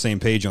not on the same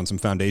page on some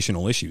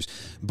foundational issues.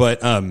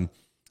 But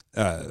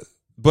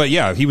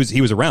yeah, he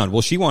was around.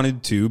 Well, she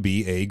wanted to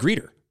be a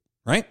greeter,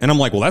 right? And I'm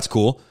like, well, that's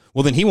cool.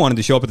 Well, then he wanted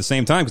to show up at the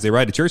same time because they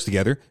ride to church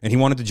together, and he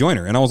wanted to join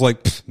her. And I was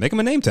like, make him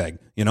a name tag,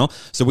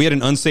 So we had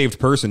an unsaved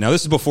person. Now,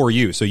 this is before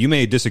you, so you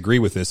may disagree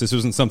with this. This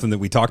wasn't something that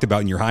we talked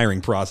about in your hiring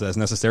process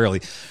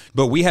necessarily.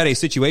 But we had a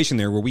situation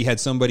there where we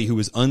had somebody who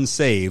was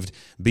unsaved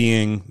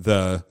being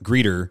the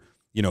greeter,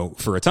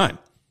 for a time.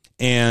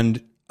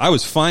 And I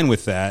was fine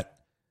with that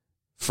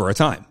for a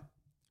time,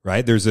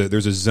 right? There's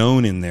a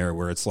zone in there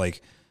where it's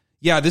like,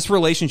 yeah, this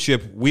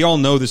relationship, we all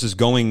know this is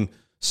going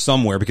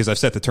somewhere because I've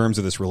set the terms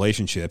of this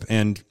relationship.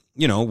 And,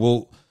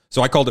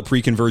 so I called it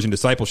pre-conversion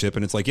discipleship.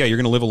 And it's like, yeah, you're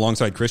going to live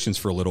alongside Christians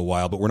for a little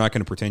while, but we're not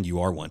going to pretend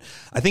you are one.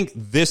 I think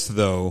this,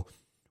 though,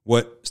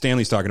 what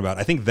Stanley's talking about,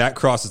 I think that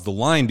crosses the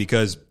line,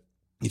 because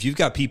if you've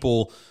got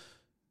people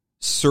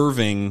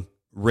serving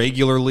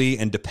regularly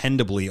and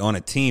dependably on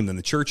a team, then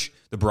the church,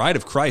 the bride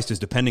of Christ, is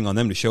depending on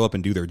them to show up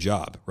and do their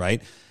job,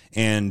 right?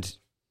 And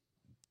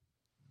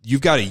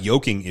you've got a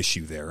yoking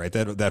issue there, right?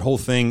 That whole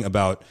thing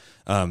about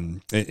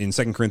in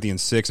 2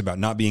 Corinthians 6 about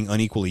not being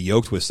unequally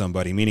yoked with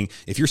somebody, meaning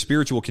if your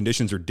spiritual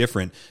conditions are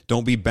different,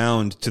 don't be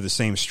bound to the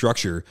same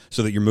structure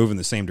so that you're moving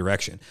the same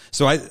direction.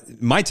 So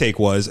my take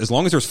was, as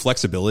long as there's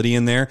flexibility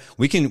in there,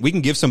 we can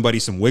give somebody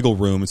some wiggle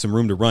room and some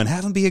room to run,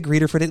 have them be a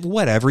greeter for it,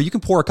 whatever. You can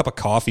pour a cup of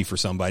coffee for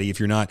somebody if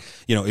you're not,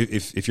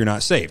 if you're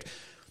not saved.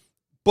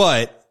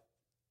 But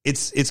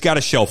it's got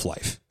a shelf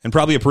life, and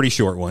probably a pretty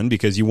short one,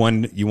 because you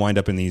wind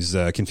up in these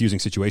confusing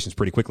situations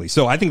pretty quickly.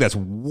 So I think that's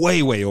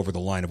way, way over the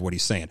line of what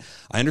he's saying.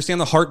 I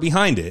understand the heart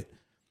behind it,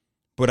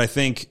 but I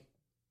think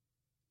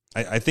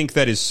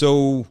that is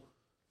so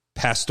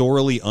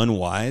pastorally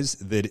unwise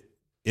that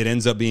it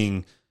ends up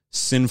being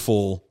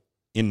sinful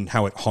in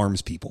how it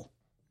harms people.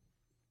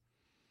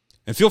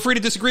 And feel free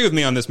to disagree with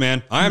me on this,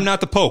 man. I am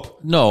not the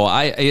Pope. No,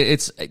 I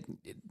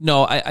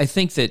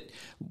think that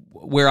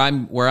where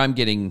I'm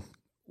getting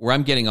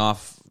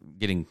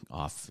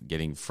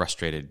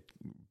frustrated.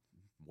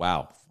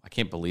 Wow, I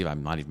can't believe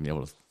I'm not even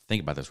able to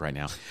think about this right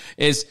now.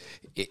 Is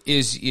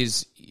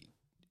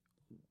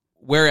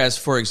whereas,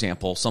 for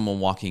example,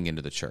 someone walking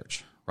into the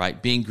church, right,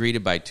 being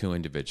greeted by two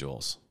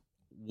individuals,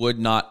 would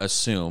not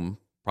assume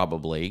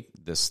probably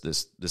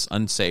this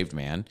unsaved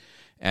man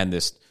and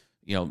this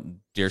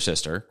dear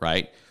sister,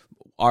 right,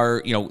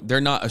 are they're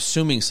not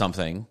assuming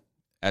something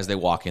as they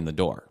walk in the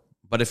door.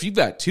 But if you've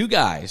got two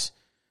guys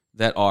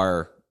that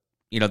are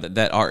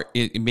that are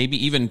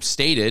maybe even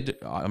stated,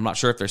 I'm not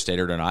sure if they're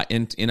stated or not,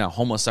 in a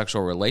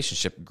homosexual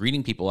relationship,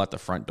 greeting people at the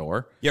front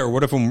door. Yeah, or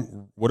what if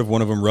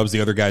one of them rubs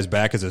the other guy's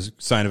back as a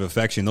sign of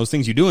affection? Those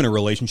things you do in a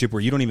relationship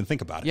where you don't even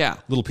think about it. Yeah.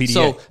 Little PDA.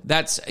 So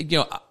that's,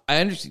 I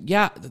understand.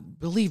 Yeah,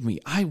 believe me,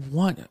 I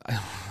want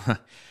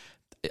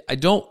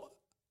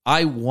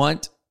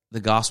the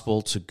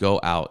gospel to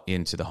go out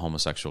into the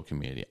homosexual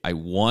community. I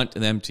want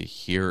them to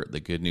hear the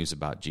good news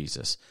about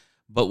Jesus.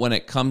 But when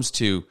it comes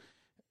to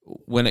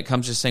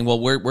saying,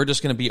 well, we're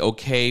just going to be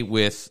okay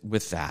with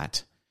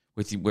that.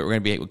 We're going to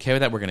be okay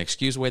with that. We're going to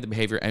excuse away the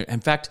behavior. And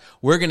in fact,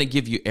 we're going to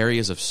give you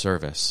areas of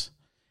service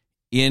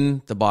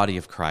in the body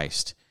of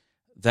Christ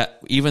that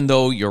even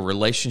though your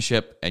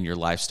relationship and your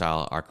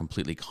lifestyle are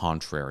completely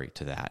contrary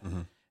to that,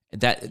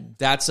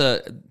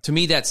 to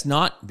me, that's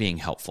not being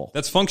helpful.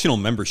 That's functional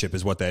membership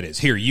is what that is.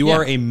 Here, you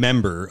are a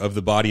member of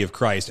the body of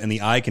Christ, and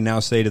the eye can now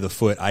say to the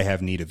foot, I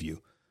have need of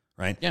you,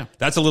 right? Yeah.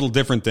 That's a little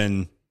different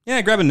than,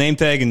 grab a name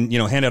tag and,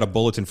 hand out a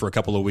bulletin for a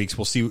couple of weeks.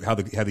 We'll see how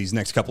these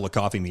next couple of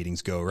coffee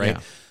meetings go, right?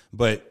 Yeah.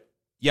 But,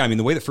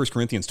 the way that 1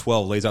 Corinthians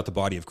 12 lays out the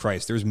body of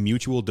Christ, there's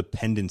mutual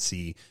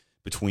dependency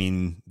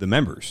between the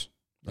members,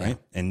 right?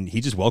 Yeah. And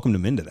he just welcomed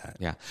them into that.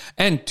 Yeah.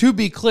 And to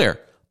be clear,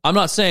 I'm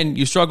not saying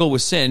you struggle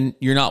with sin,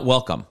 you're not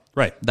welcome.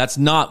 Right. That's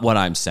not what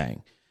I'm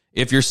saying.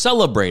 If you're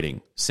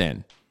celebrating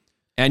sin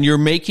and you're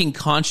making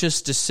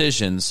conscious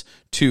decisions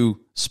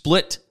to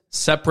split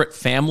separate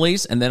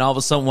families and then all of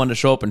a sudden want to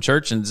show up in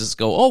church and just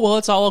go, oh, well,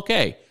 it's all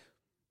okay,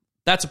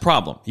 that's a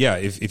problem. Yeah,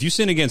 if you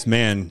sin against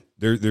man,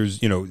 there's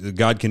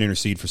God can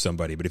intercede for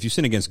somebody. But if you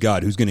sin against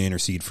God, who's going to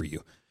intercede for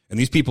you? And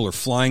these people are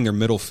flying their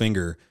middle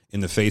finger in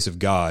the face of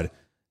God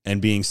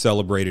and being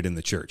celebrated in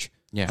the church.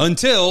 Yeah.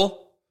 Until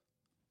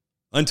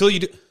you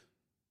do...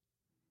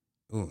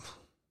 Ooh.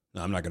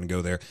 No, I'm not going to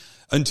go there.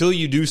 Until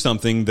you do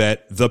something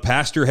that the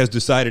pastor has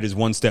decided is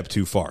one step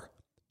too far.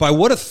 By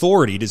what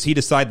authority does he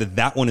decide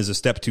that one is a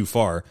step too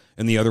far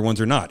and the other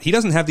ones are not? He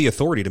doesn't have the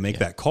authority to make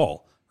that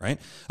call,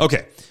 right?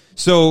 Okay,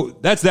 so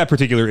that's that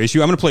particular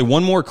issue. I'm going to play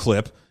one more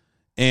clip,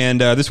 and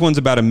this one's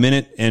about it's a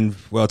minute and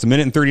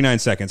 39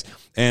 seconds.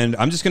 And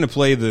I'm just going to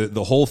play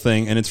the whole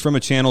thing, and it's from a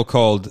channel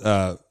called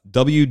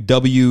WWUTT,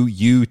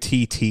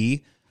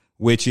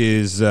 which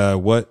is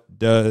what?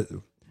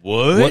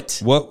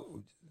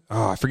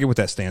 I forget what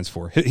that stands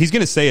for. He's going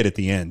to say it at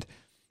the end.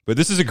 But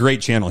this is a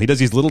great channel. He does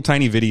these little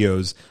tiny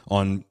videos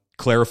on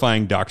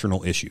clarifying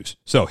doctrinal issues.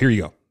 So here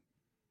you go.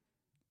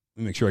 Let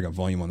me make sure I got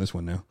volume on this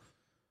one now.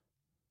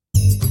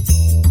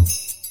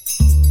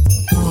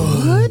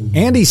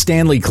 Andy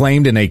Stanley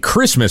claimed in a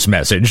Christmas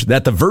message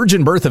that the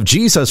virgin birth of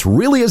Jesus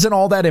really isn't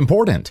all that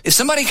important. If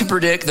somebody can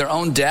predict their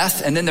own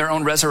death and then their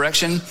own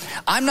resurrection,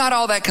 I'm not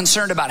all that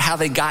concerned about how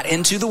they got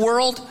into the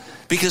world,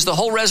 because the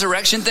whole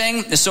resurrection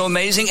thing is so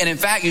amazing. And in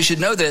fact, you should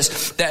know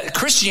this, that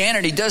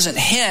Christianity doesn't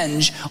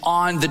hinge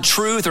on the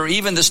truth or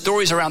even the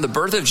stories around the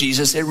birth of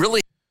Jesus. It really...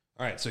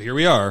 All right, so here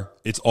we are.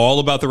 It's all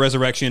about the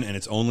resurrection, and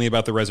it's only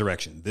about the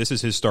resurrection. This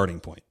is his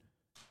starting point.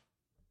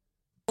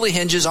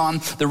 hinges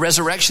on the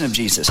resurrection of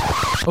Jesus.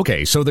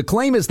 Okay, so the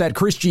claim is that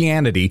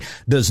Christianity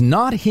does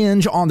not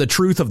hinge on the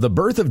truth of the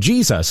birth of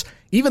Jesus,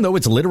 even though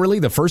it's literally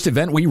the first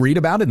event we read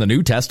about in the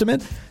New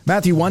Testament.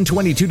 Matthew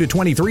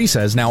 1:22-23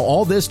 says, "Now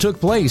all this took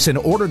place in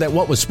order that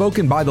what was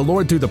spoken by the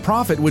Lord through the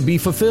prophet would be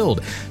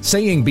fulfilled,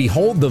 saying,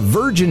 Behold, the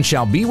virgin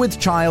shall be with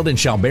child and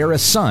shall bear a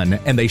son,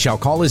 and they shall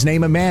call his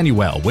name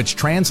Emmanuel," which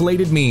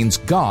translated means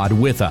God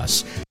with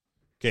us.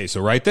 Okay,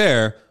 so right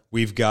there,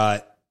 we've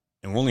got,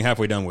 and we're only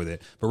halfway done with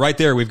it, but right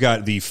there, we've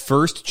got the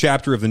first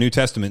chapter of the New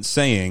Testament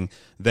saying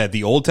that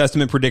the Old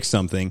Testament predicts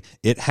something,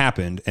 it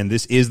happened, and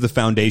this is the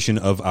foundation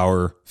of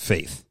our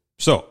faith.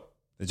 So,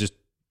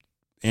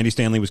 Andy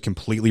Stanley was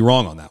completely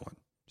wrong on that one.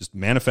 Just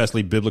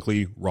manifestly,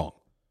 biblically wrong.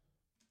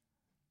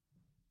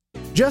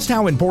 Just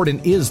how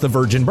important is the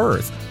virgin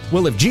birth?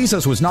 Well, if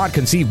Jesus was not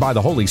conceived by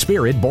the Holy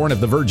Spirit, born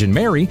of the Virgin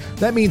Mary,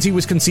 that means he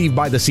was conceived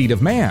by the seed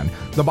of man.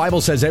 The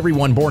Bible says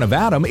everyone born of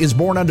Adam is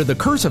born under the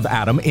curse of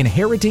Adam,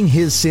 inheriting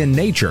his sin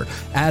nature.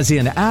 As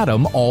in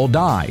Adam, all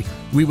die.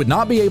 We would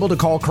not be able to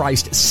call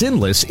Christ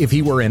sinless if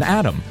he were in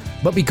Adam.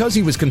 But because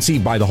he was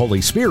conceived by the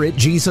Holy Spirit,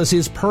 Jesus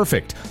is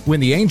perfect.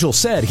 When the angel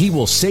said he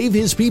will save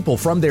his people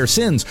from their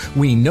sins,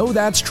 we know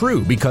that's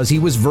true because he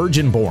was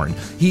virgin born.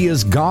 He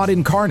is God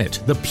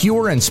incarnate, the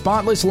pure and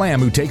spotless Lamb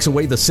who takes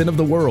away the sin of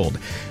the world.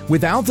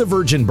 Without the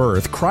virgin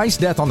birth,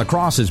 Christ's death on the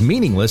cross is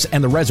meaningless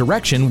and the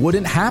resurrection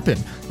wouldn't happen,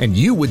 and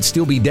you would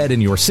still be dead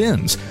in your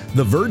sins.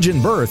 The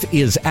virgin birth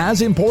is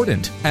as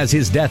important as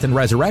his death and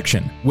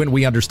resurrection when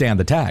we understand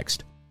the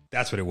text.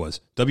 That's what it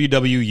was.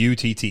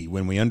 WWUTT,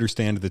 when we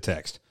understand the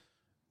text.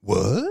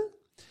 What?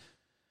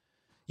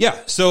 Yeah,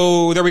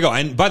 so there we go.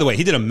 And by the way,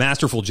 he did a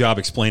masterful job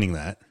explaining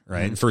that,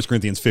 right? Mm-hmm. 1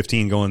 Corinthians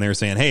 15 going there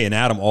saying, hey, in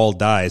Adam all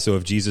die, so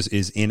if Jesus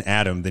is in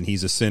Adam, then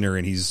he's a sinner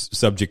and he's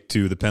subject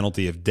to the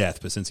penalty of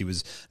death. But since he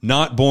was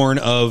not born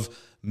of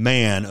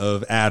man,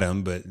 of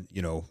Adam, but,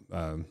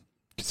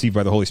 conceived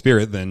by the Holy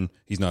Spirit, then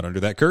he's not under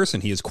that curse,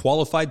 and he is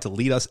qualified to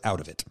lead us out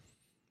of it.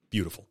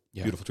 Beautiful.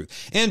 Yeah. Beautiful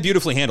truth. And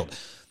beautifully handled.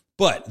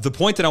 But the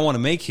point that I want to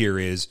make here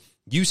is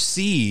you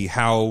see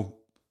how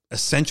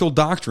essential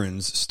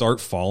doctrines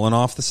start falling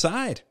off the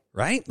side,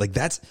 right? Like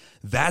that's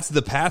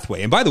the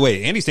pathway. And by the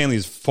way, Andy Stanley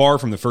is far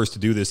from the first to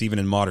do this, even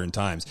in modern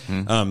times.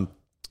 Mm-hmm.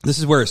 This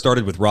is where it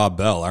started with Rob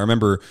Bell. I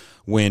remember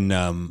when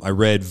I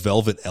read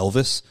Velvet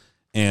Elvis,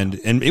 and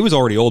it was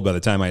already old by the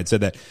time I had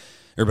said that,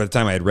 or by the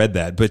time I had read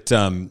that. But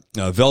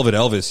Velvet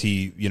Elvis,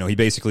 he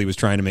basically was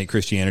trying to make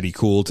Christianity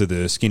cool to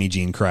the skinny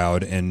jean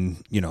crowd,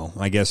 and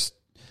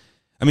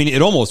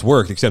it almost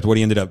worked, except what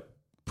he ended up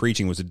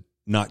preaching was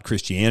not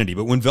Christianity.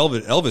 But when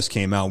Velvet Elvis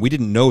came out, we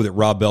didn't know that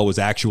Rob Bell was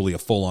actually a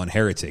full-on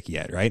heretic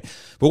yet, right?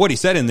 But what he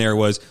said in there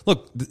was,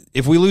 look,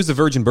 if we lose the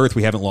virgin birth,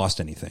 we haven't lost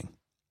anything,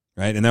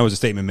 right? And that was a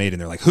statement made in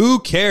there, like, who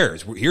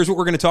cares? Here's what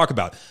we're going to talk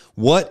about.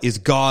 What is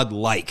God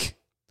like?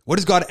 What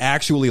is God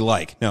actually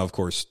like? Now, of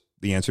course,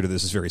 the answer to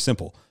this is very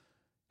simple.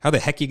 How the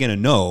heck are you going to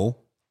know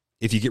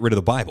if you get rid of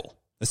the Bible?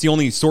 That's the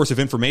only source of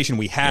information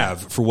we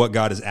have for what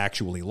God is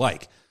actually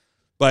like.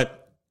 But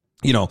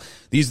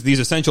these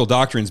essential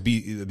doctrines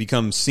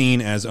become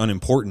seen as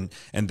unimportant,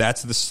 and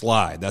that's the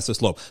slide. That's the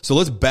slope. So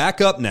let's back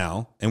up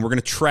now, and we're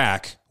going to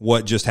track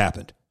what just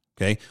happened.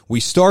 Okay, we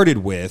started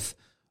with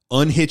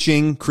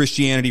unhitching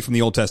Christianity from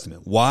the Old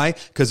Testament. Why?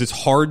 Because it's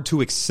hard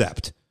to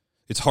accept.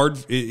 It's hard.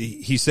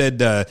 He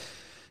said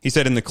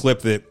in the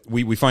clip that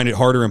we find it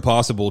hard or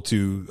impossible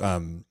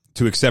to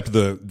accept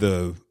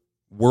the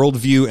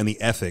worldview and the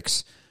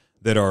ethics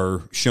that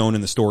are shown in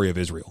the story of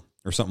Israel,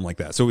 or something like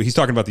that. So he's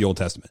talking about the Old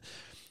Testament.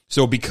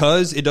 So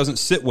because it doesn't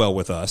sit well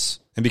with us,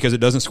 and because it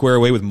doesn't square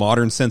away with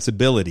modern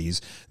sensibilities,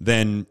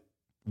 then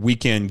we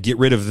can get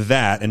rid of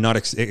that and not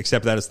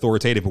accept that as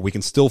authoritative, but we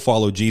can still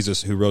follow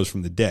Jesus who rose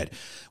from the dead.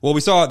 Well,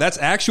 we saw that's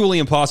actually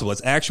impossible.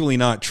 It's actually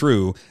not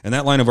true, and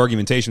that line of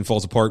argumentation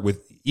falls apart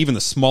with even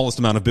the smallest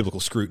amount of biblical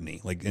scrutiny,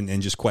 and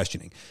just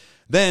questioning.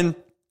 Then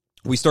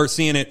we start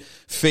seeing it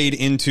fade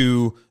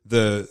into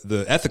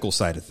the ethical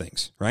side of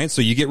things, right?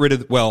 So you get rid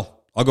of,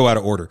 I'll go out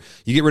of order.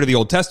 You get rid of the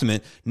Old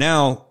Testament.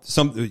 Now,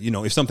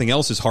 if something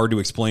else is hard to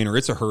explain or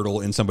it's a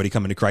hurdle in somebody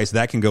coming to Christ,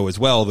 that can go as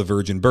well, the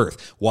virgin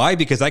birth. Why?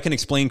 Because I can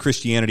explain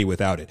Christianity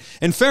without it.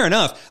 And fair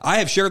enough, I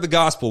have shared the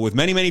gospel with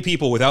many, many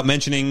people without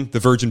mentioning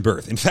the virgin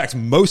birth. In fact,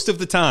 most of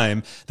the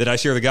time that I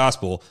share the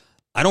gospel,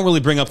 I don't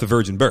really bring up the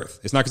virgin birth.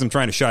 It's not because I'm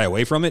trying to shy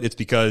away from it. It's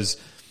because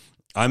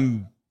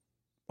I'm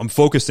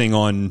focusing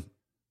on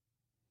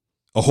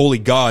a holy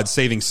God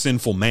saving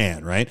sinful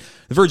man, right?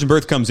 The virgin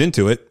birth comes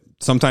into it,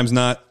 sometimes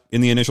not in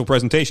the initial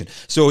presentation.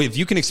 So if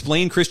you can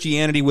explain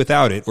Christianity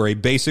without it, or a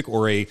basic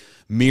or a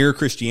mere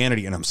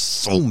Christianity, and I'm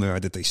so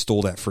mad that they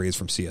stole that phrase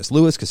from C.S.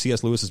 Lewis, because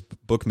C.S. Lewis's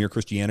book, Mere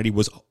Christianity,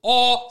 was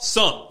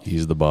awesome.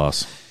 He's the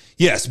boss.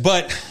 Yes,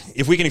 but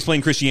if we can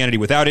explain Christianity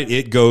without it,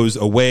 it goes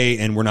away,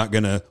 and we're not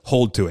going to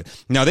hold to it.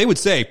 Now, they would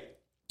say,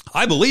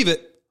 I believe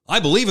it. I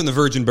believe in the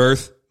virgin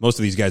birth. Most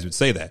of these guys would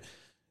say that.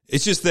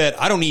 It's just that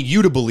I don't need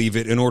you to believe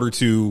it in order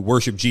to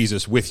worship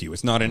Jesus with you.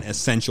 It's not an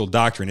essential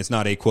doctrine. It's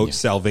not a, quote,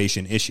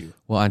 salvation issue.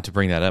 Well, and to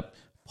bring that up,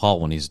 Paul,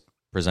 when he's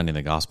presenting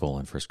the gospel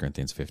in 1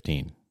 Corinthians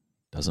 15,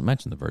 doesn't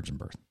mention the virgin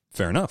birth.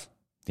 Fair enough.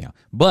 Yeah.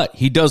 But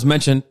he does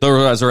mention the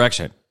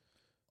resurrection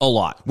a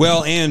lot.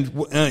 Well, and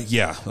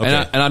yeah.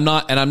 Okay. And I'm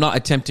not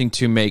attempting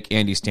to make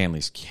Andy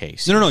Stanley's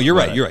case. No, you're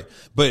right. You're right.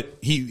 But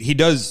he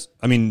does,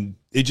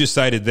 it just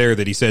cited there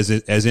that he says,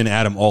 as in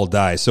Adam all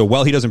die. So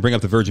while he doesn't bring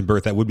up the virgin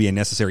birth, that would be a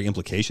necessary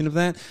implication of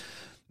that.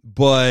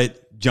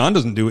 But John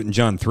doesn't do it in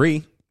John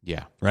 3.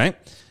 Yeah. Right?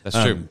 That's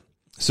true.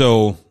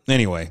 So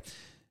anyway,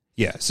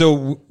 yeah.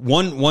 So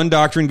one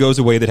doctrine goes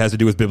away that has to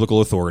do with biblical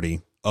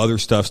authority. Other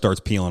stuff starts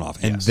peeling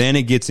off. And then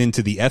it gets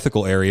into the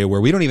ethical area where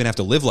we don't even have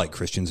to live like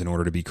Christians in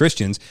order to be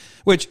Christians,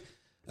 which,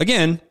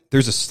 again,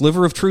 there's a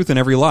sliver of truth in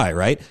every lie,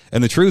 right?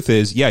 And the truth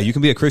is, yeah, you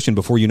can be a Christian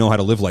before you know how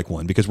to live like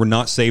one, because we're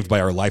not saved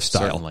by our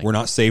lifestyle. Certainly. We're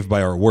not saved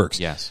by our works.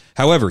 Yes.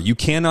 However, you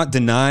cannot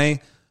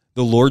deny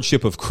the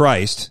lordship of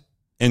Christ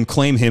and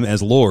claim him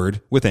as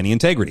Lord with any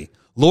integrity.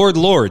 Lord,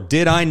 Lord,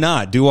 did I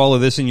not do all of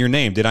this in your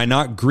name? Did I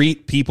not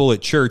greet people at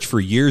church for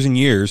years and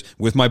years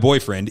with my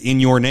boyfriend in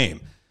your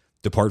name?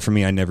 Depart from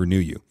me, I never knew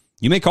you.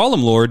 You may call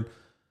him Lord,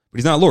 but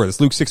he's not Lord. That's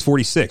Luke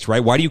 6:46,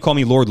 right? Why do you call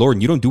me Lord, Lord,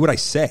 and you don't do what I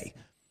say?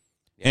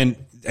 And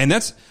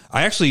that's,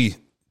 I actually,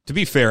 to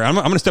be fair, I'm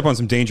going to step on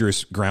some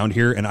dangerous ground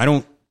here, and I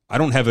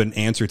don't have an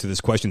answer to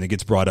this question that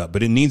gets brought up,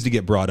 but it needs to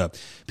get brought up.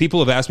 People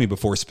have asked me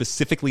before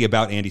specifically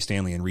about Andy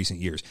Stanley in recent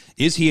years.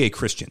 Is he a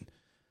Christian?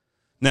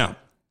 Now,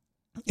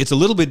 it's a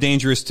little bit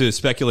dangerous to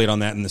speculate on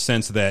that in the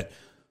sense that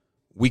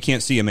we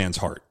can't see a man's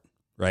heart,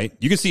 right?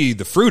 You can see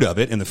the fruit of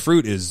it, and the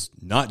fruit is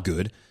not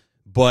good,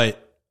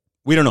 but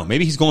we don't know.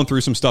 Maybe he's going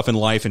through some stuff in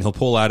life, and he'll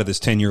pull out of this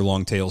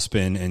 10-year-long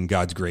tailspin, and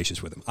God's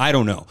gracious with him. I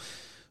don't know.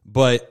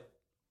 But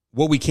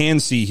what we can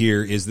see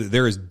here is that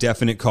there is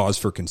definite cause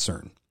for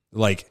concern.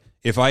 Like,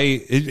 if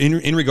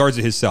in regards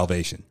to his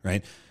salvation,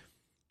 right?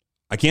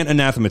 I can't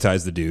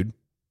anathematize the dude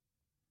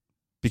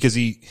because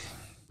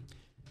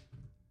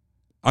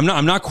I'm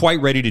not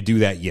quite ready to do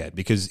that yet,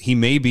 because he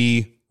may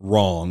be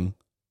wrong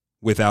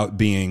without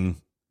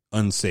being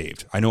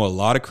unsaved. I know a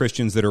lot of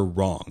Christians that are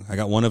wrong. I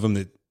got one of them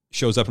that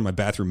shows up in my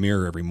bathroom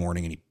mirror every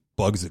morning and he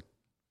bugs the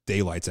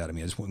daylights out of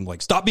me. I just want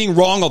to stop being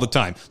wrong all the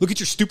time. Look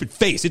at your stupid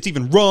face. It's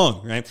even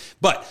wrong, right?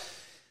 But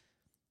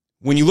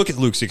when you look at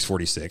Luke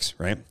 6:46,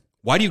 right?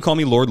 Why do you call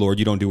me Lord, Lord?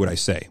 You don't do what I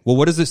say. Well,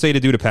 what does it say to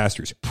do to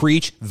pastors?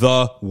 Preach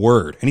the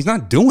word. And he's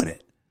not doing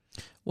it.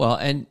 Well,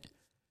 and,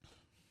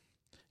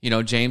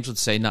 James would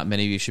say not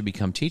many of you should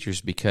become teachers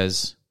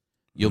because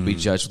you'll be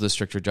judged with a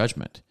stricter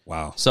judgment.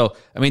 Wow. So,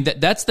 I mean,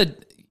 that's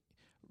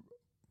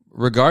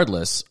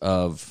regardless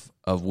of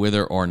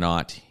whether or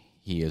not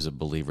he is a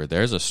believer,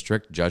 there's a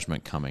strict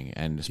judgment coming,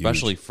 and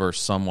especially for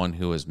someone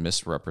who is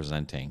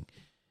misrepresenting.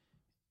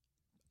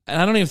 And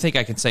I don't even think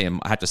I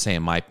have to say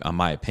in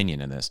my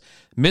opinion in this,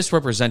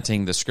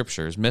 misrepresenting the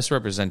scriptures,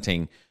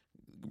 misrepresenting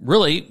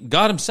really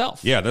God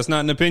himself. Yeah, that's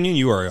not an opinion.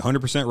 You are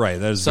 100% right.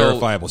 That is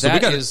verifiable. So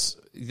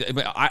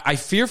I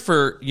fear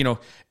for,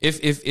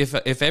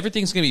 if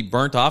everything's going to be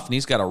burnt off and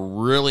he's got a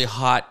really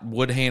hot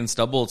wood, hay, and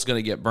stubble, it's going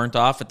to get burnt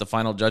off at the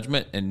final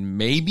judgment, and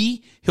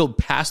maybe he'll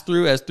pass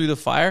through the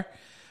fire.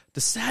 The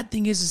sad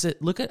thing is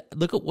that look at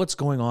what's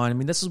going on. I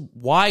mean, this is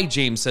why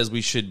James says we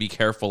should be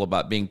careful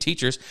about being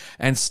teachers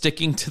and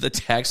sticking to the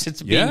text.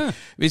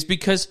 It's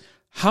because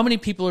how many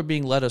people are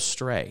being led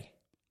astray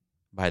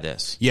by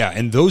this? Yeah,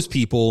 and those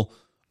people,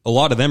 a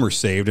lot of them are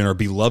saved and are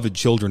beloved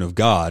children of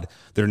God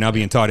that are now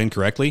being taught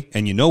incorrectly.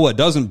 And you know what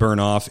doesn't burn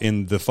off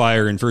in the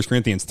fire in 1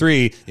 Corinthians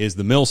 3 is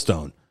the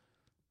millstone.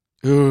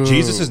 Ooh.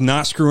 Jesus is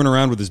not screwing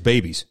around with his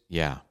babies.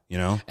 Yeah.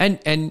 And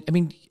I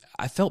mean,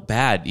 I felt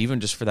bad even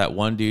just for that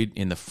one dude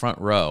in the front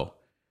row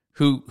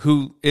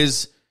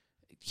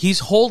he's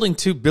holding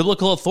to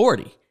biblical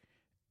authority,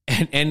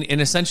 and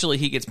essentially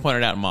he gets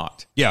pointed out and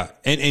mocked. Yeah.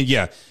 And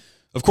yeah,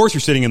 of course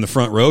you're sitting in the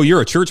front row.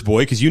 You're a church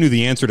boy because you knew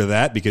the answer to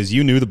that, because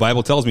you knew the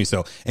Bible tells me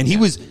so. And he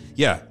was,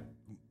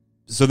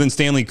 So then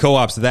Stanley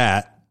co-ops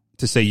that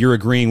to say, you're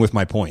agreeing with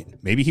my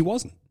point. Maybe he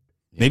wasn't.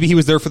 Yeah. Maybe he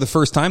was there for the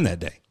first time that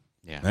day.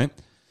 Yeah. Right?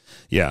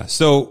 Yeah.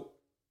 So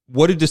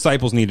what do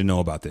disciples need to know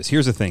about this?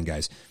 Here's the thing,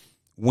 guys.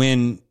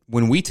 When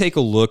we take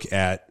a look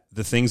at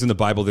the things in the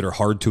Bible that are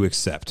hard to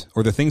accept,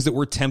 or the things that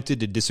we're tempted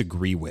to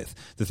disagree with,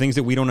 the things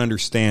that we don't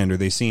understand, or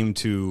they seem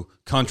to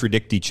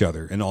contradict each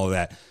other and all of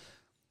that,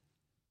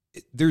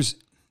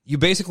 you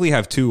basically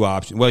have two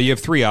options. Well, you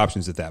have three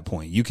options at that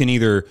point. You can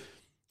either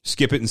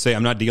skip it and say,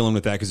 I'm not dealing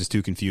with that because it's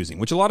too confusing,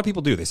 which a lot of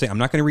people do. They say, I'm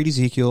not going to read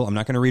Ezekiel. I'm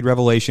not going to read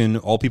Revelation.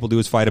 All people do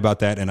is fight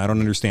about that, and I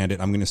don't understand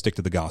it. I'm going to stick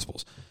to the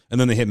Gospels. And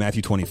then they hit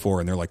Matthew 24,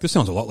 and they're like, this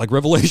sounds a lot like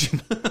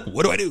Revelation.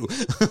 What do I do?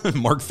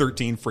 Mark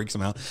 13 freaks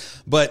them out.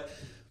 But,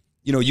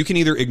 you can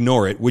either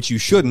ignore it, which you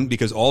shouldn't,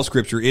 because all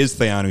Scripture is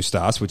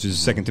theanustos, which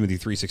is 2 Timothy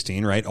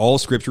 3:16, right? All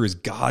Scripture is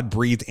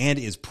God-breathed and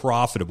is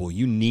profitable.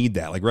 You need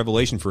that. Like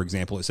Revelation, for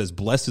example, it says,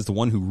 blessed is the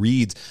one who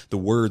reads the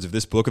words of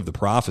this book of the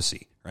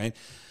prophecy, right?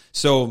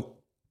 So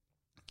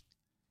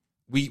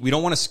we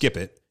don't want to skip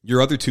it.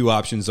 Your other two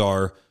options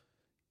are,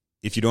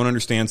 if you don't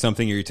understand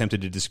something or you're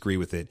tempted to disagree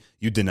with it,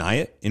 you deny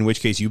it, in which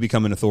case you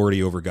become an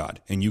authority over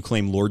God and you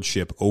claim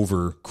lordship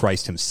over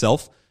Christ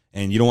himself,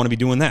 and you don't want to be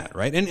doing that,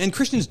 right? And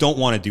Christians don't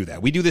want to do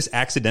that. We do this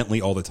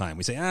accidentally all the time.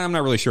 We say, I'm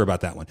not really sure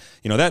about that one.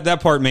 That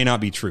part may not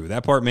be true.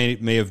 That part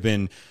may have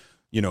been,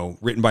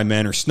 written by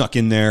men or snuck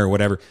in there or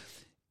whatever.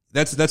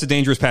 That's a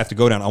dangerous path to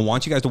go down. I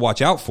want you guys to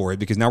watch out for it,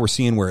 because now we're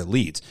seeing where it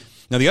leads.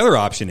 Now, the other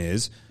option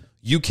is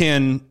you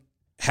can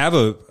have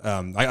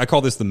I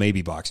call this the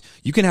maybe box.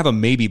 You can have a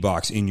maybe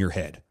box in your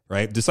head,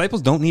 right?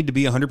 Disciples don't need to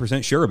be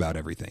 100% sure about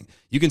everything.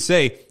 You can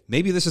say,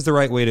 maybe this is the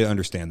right way to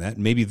understand that.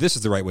 Maybe this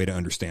is the right way to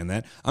understand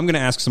that. I'm going to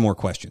ask some more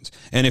questions.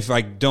 And if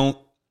I don't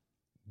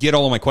get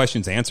all of my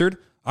questions answered,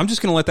 I'm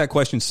just going to let that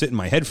question sit in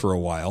my head for a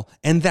while,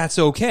 and that's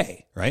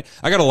okay, right?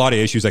 I got a lot of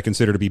issues I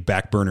consider to be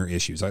back burner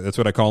issues. That's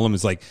what I call them.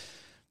 Is like,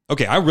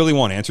 okay, I really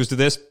want answers to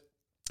this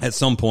at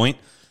some point.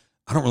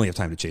 I don't really have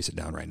time to chase it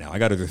down right now. I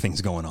got other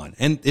things going on.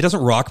 And it doesn't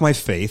rock my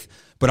faith,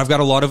 but I've got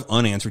a lot of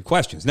unanswered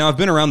questions. Now, I've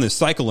been around this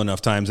cycle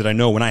enough times that I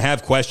know when I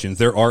have questions,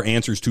 there are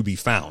answers to be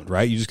found,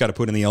 right? You just got to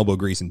put in the elbow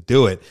grease and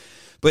do it.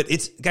 But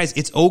it's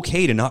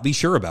okay to not be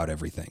sure about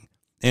everything.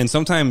 And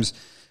sometimes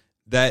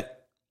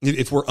that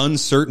if we're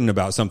uncertain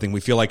about something, we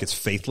feel like it's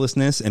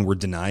faithlessness and we're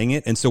denying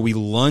it. And so we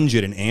lunge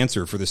at an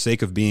answer for the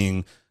sake of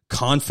being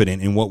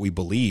confident in what we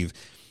believe.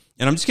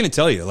 And I'm just going to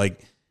tell you, like,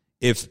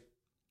 if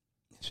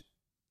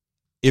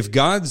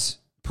God's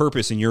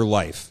purpose in your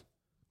life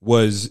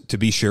was to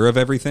be sure of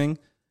everything,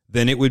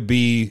 then it would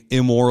be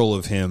immoral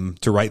of him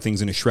to write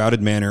things in a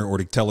shrouded manner or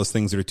to tell us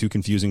things that are too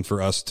confusing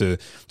for us to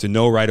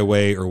know right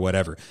away or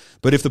whatever.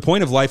 But if the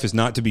point of life is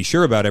not to be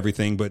sure about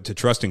everything, but to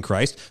trust in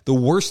Christ, the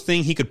worst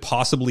thing he could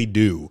possibly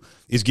do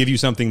is give you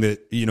something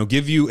that,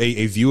 give you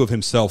a view of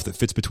himself that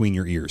fits between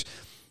your ears.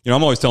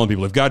 I'm always telling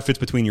people, if God fits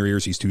between your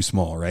ears, he's too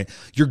small, right?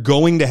 You're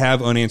going to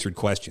have unanswered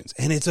questions,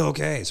 and it's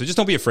okay. So just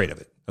don't be afraid of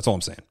it. That's all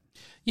I'm saying.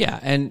 Yeah,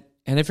 and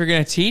if you're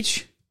going to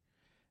teach,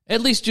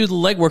 at least do the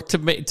legwork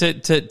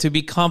to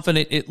be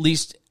confident, at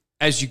least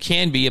as you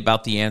can be,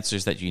 about the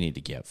answers that you need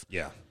to give.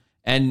 Yeah,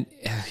 and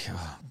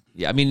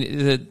yeah, I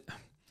mean,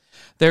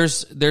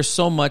 there's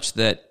so much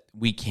that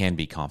we can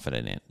be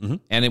confident in,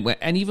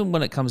 and even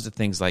when it comes to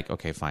things like,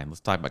 okay, fine, let's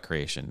talk about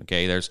creation.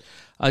 Okay, there's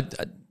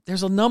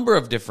a number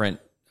of different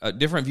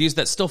views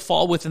that still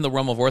fall within the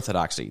realm of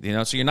orthodoxy.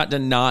 So you're not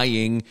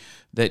denying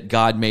that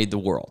God made the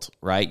world,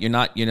 right? You're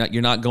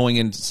not going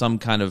into some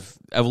kind of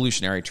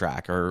evolutionary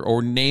track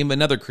or name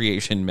another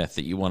creation myth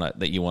that you want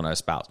to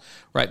espouse,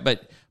 right?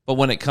 But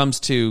when it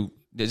comes to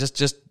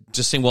just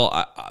saying,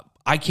 well,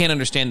 I can't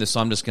understand this, so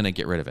I'm just going to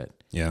get rid of it.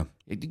 Yeah,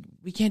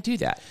 we can't do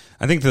that.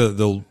 I think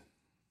the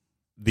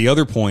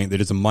other point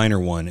that is a minor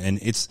one, and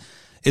it's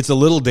a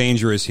little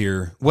dangerous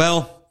here.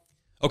 Well,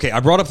 okay, I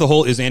brought up the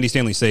whole "is Andy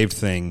Stanley saved"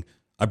 thing.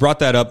 I brought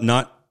that up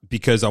not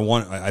because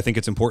I think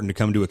it's important to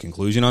come to a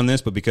conclusion on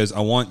this, but because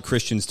I want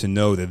Christians to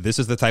know that this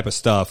is the type of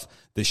stuff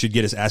that should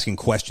get us asking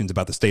questions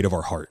about the state of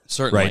our heart.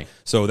 Certainly. Right?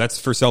 So that's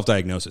for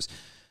self-diagnosis.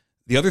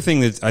 The other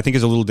thing that I think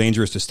is a little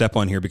dangerous to step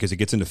on here because it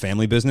gets into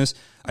family business,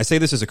 I say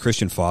this as a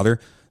Christian father,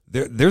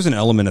 there's an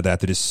element of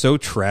that is so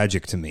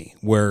tragic to me,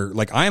 where,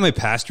 like, I am a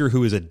pastor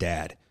who is a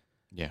dad.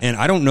 Yeah. And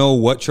I don't know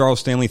what Charles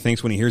Stanley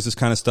thinks when he hears this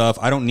kind of stuff.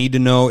 I don't need to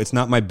know. It's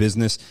not my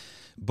business.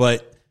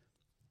 But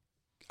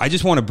I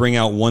just want to bring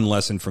out one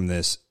lesson from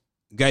this.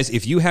 Guys,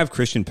 if you have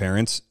Christian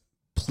parents,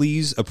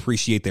 please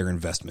appreciate their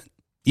investment.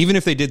 Even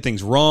if they did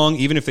things wrong,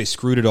 even if they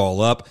screwed it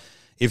all up,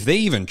 if they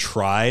even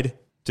tried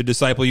to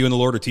disciple you in the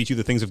Lord or teach you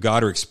the things of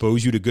God or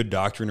expose you to good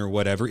doctrine or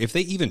whatever, if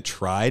they even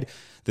tried,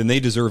 then they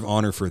deserve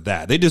honor for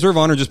that. They deserve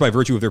honor just by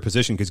virtue of their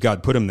position because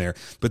God put them there,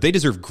 but they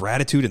deserve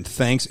gratitude and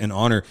thanks and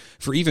honor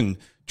for even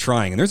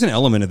trying. And there's an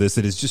element of this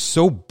that is just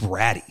so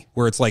bratty,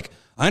 where it's like,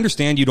 I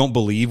understand you don't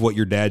believe what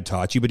your dad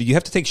taught you, but do you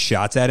have to take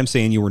shots at him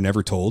saying you were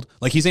never told?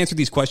 Like, he's answered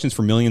these questions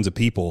for millions of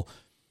people.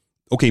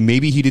 Okay,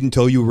 maybe he didn't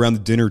tell you around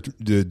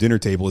the dinner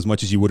table as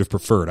much as you would have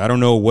preferred. I don't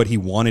know what he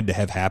wanted to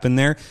have happen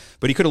there,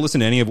 but he could have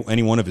listened to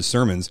any one of his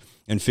sermons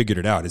and figured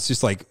it out. It's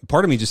just like,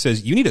 part of me just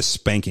says, you need a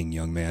spanking,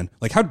 young man.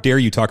 Like, how dare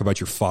you talk about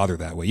your father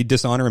that way? You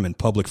dishonor him in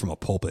public from a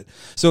pulpit.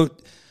 So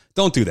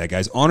don't do that,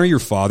 guys. Honor your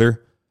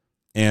father,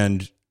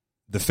 and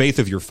the faith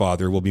of your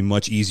father will be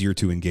much easier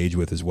to engage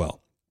with as well.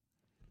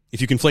 If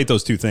you conflate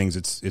those two things,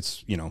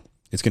 it's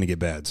going to get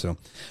bad. So,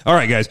 all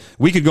right, guys,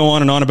 we could go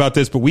on and on about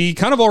this, but we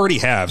kind of already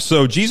have.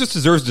 So Jesus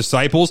deserves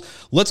disciples.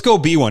 Let's go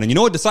be one. And you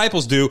know what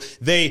disciples do?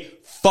 They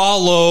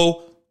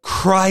follow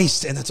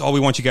Christ. And that's all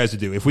we want you guys to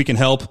do. If we can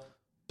help,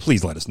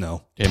 please let us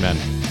know. Amen.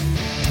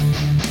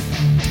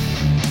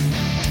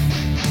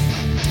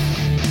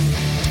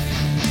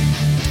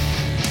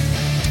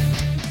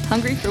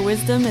 Hungry for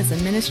Wisdom is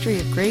a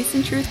ministry of Grace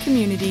and Truth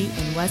Community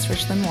in West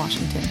Richland,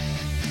 Washington.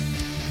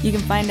 You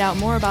can find out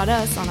more about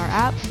us on our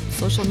app,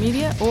 social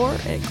media, or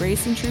at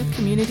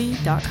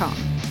graceandtruthcommunity.com.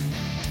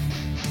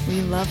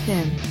 We love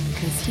him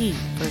because he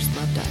first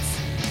loved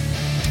us.